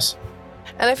blood loss.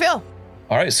 And I fail.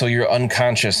 All right, so you're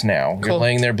unconscious now. Cool. You're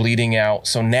laying there bleeding out.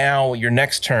 So now your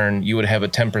next turn, you would have a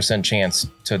 10% chance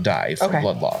to die from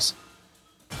blood loss.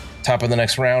 Top of the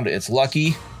next round, it's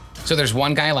Lucky. So there's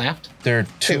 1 guy left. There are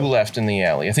 2 left in the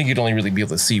alley. I think you'd only really be able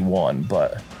to see 1,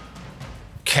 but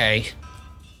Okay.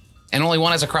 And only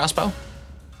 1 has a crossbow?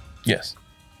 yes.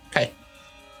 Okay.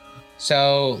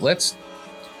 So let's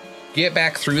get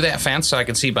back through that fence so I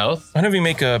can see both. Why don't we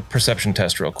make a perception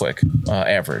test real quick?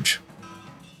 Average.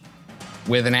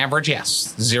 With an average,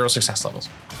 yes. 0 success levels.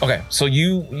 Okay, so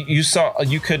you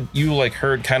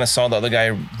heard, kind of saw the other guy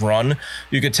run.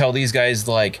 You could tell these guys,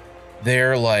 like,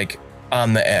 they're like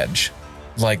on the edge,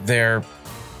 like they're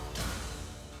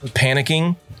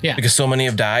panicking. Yeah. Because so many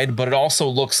have died, but it also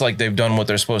looks like they've done what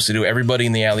they're supposed to do. Everybody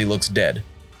in the alley looks dead.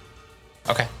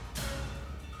 Okay.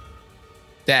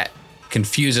 That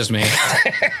confuses me.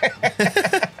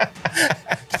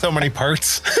 So many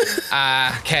parts.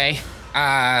 Okay.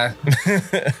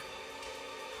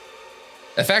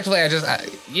 Effectively,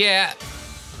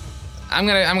 I'm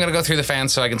gonna go through the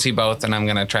fence so I can see both, and I'm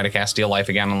gonna try to cast Steal Life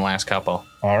again on the last couple.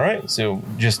 All right, so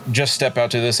just step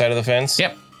out to this side of the fence.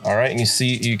 Yep. All right, and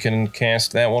you can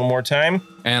cast that one more time.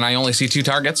 And I only see 2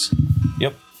 targets.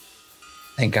 Yep.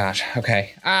 Thank gosh.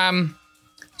 Okay.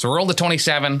 So we rolled a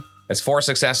 27. That's 4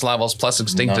 success levels plus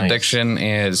Extinct Nice. Addiction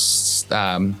is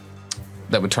that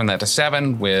would turn that to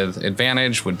 7. With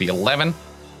advantage would be 11.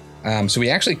 So we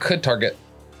actually could target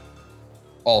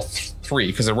all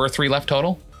 3 because there were 3 left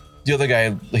total. The other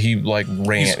guy, he like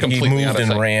ran. He's He completely out moved of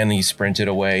and sight. ran. He sprinted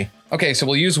away. Okay, so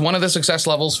we'll use one of the success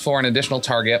levels for an additional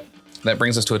target. That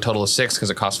brings us to a total of 6 because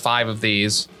it costs 5 of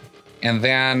these. And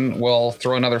then we'll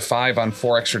throw another 5 on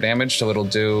 4 extra damage, so it'll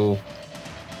do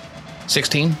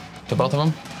 16 to both of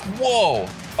them. Whoa.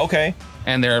 Okay.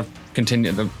 And they're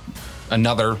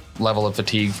another level of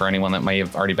fatigue for anyone that may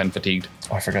have already been fatigued.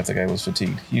 Oh, I forgot the guy was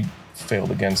fatigued. He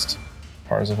failed against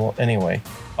Parzival. Anyway,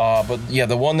 but yeah,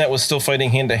 the one that was still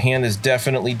fighting hand to hand is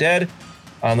definitely dead.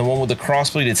 The one with the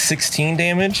crossblade did 16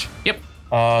 damage. Yep.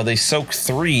 They soak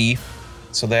 3,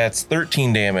 so that's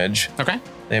 13 damage. Okay.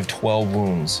 They have 12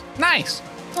 wounds. Nice.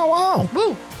 Oh, wow.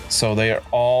 Woo. So they are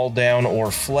all down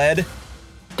or fled.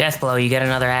 Deathblow, you get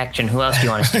another action. Who else do you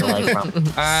want to steal life from?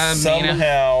 Mina.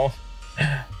 Somehow,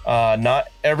 not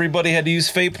everybody had to use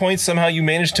fate points. Somehow you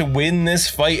managed to win this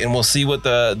fight, and we'll see what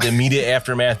the immediate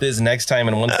aftermath is next time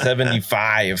in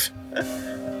 175.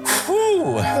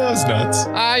 Whew. That was nuts.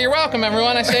 You're welcome,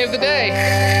 everyone. I saved the day.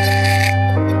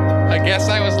 I guess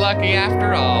I was lucky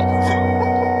after all.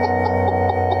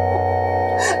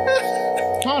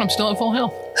 Oh, and I'm still at full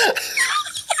health.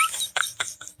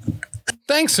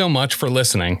 Thanks so much for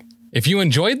listening. If you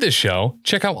enjoyed this show,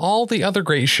 check out all the other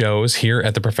great shows here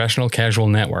at the Professional Casual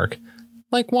Network.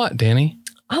 Like what, Danny?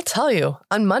 I'll tell you.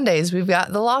 On Mondays, we've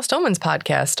got the Lost Omens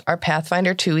podcast, our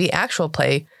Pathfinder 2e actual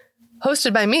play,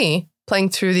 hosted by me, playing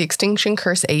through the Extinction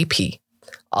Curse AP.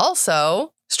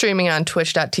 Also, streaming on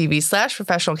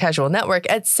twitch.tv/Professional Casual Network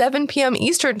at 7 p.m.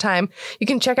 Eastern Time, you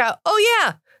can check out,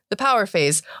 the Power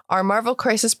Phase, our Marvel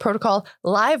Crisis Protocol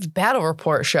live battle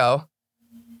report show.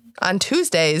 On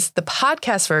Tuesdays, the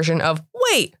podcast version of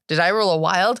Wait, Did I Roll a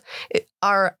Wild?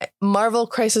 Our Marvel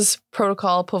Crisis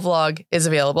Protocol vlog is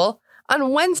available.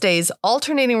 On Wednesdays,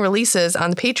 alternating releases on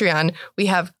the Patreon, we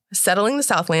have Settling the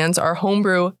Southlands, our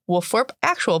homebrew Wolfthorpe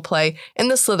actual play, and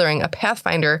The Slithering, a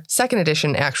Pathfinder 2nd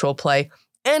edition actual play.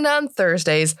 And on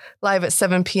Thursdays, live at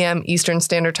 7 p.m. Eastern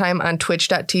Standard Time on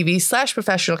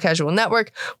twitch.tv/Professional Casual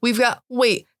Network, we've got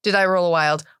Wait, Did I Roll a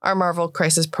Wild? Our Marvel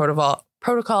Crisis Protocol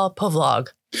vlog.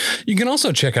 You can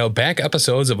also check out back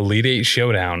episodes of Elite 8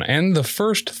 Showdown and the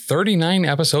first 39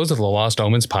 episodes of the Lost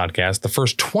Omens podcast, the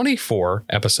first 24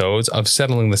 episodes of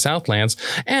Settling the Southlands,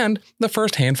 and the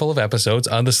first handful of episodes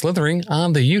of The Slithering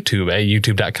on the YouTube at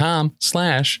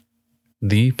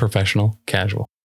youtube.com/theprofessionalcasual.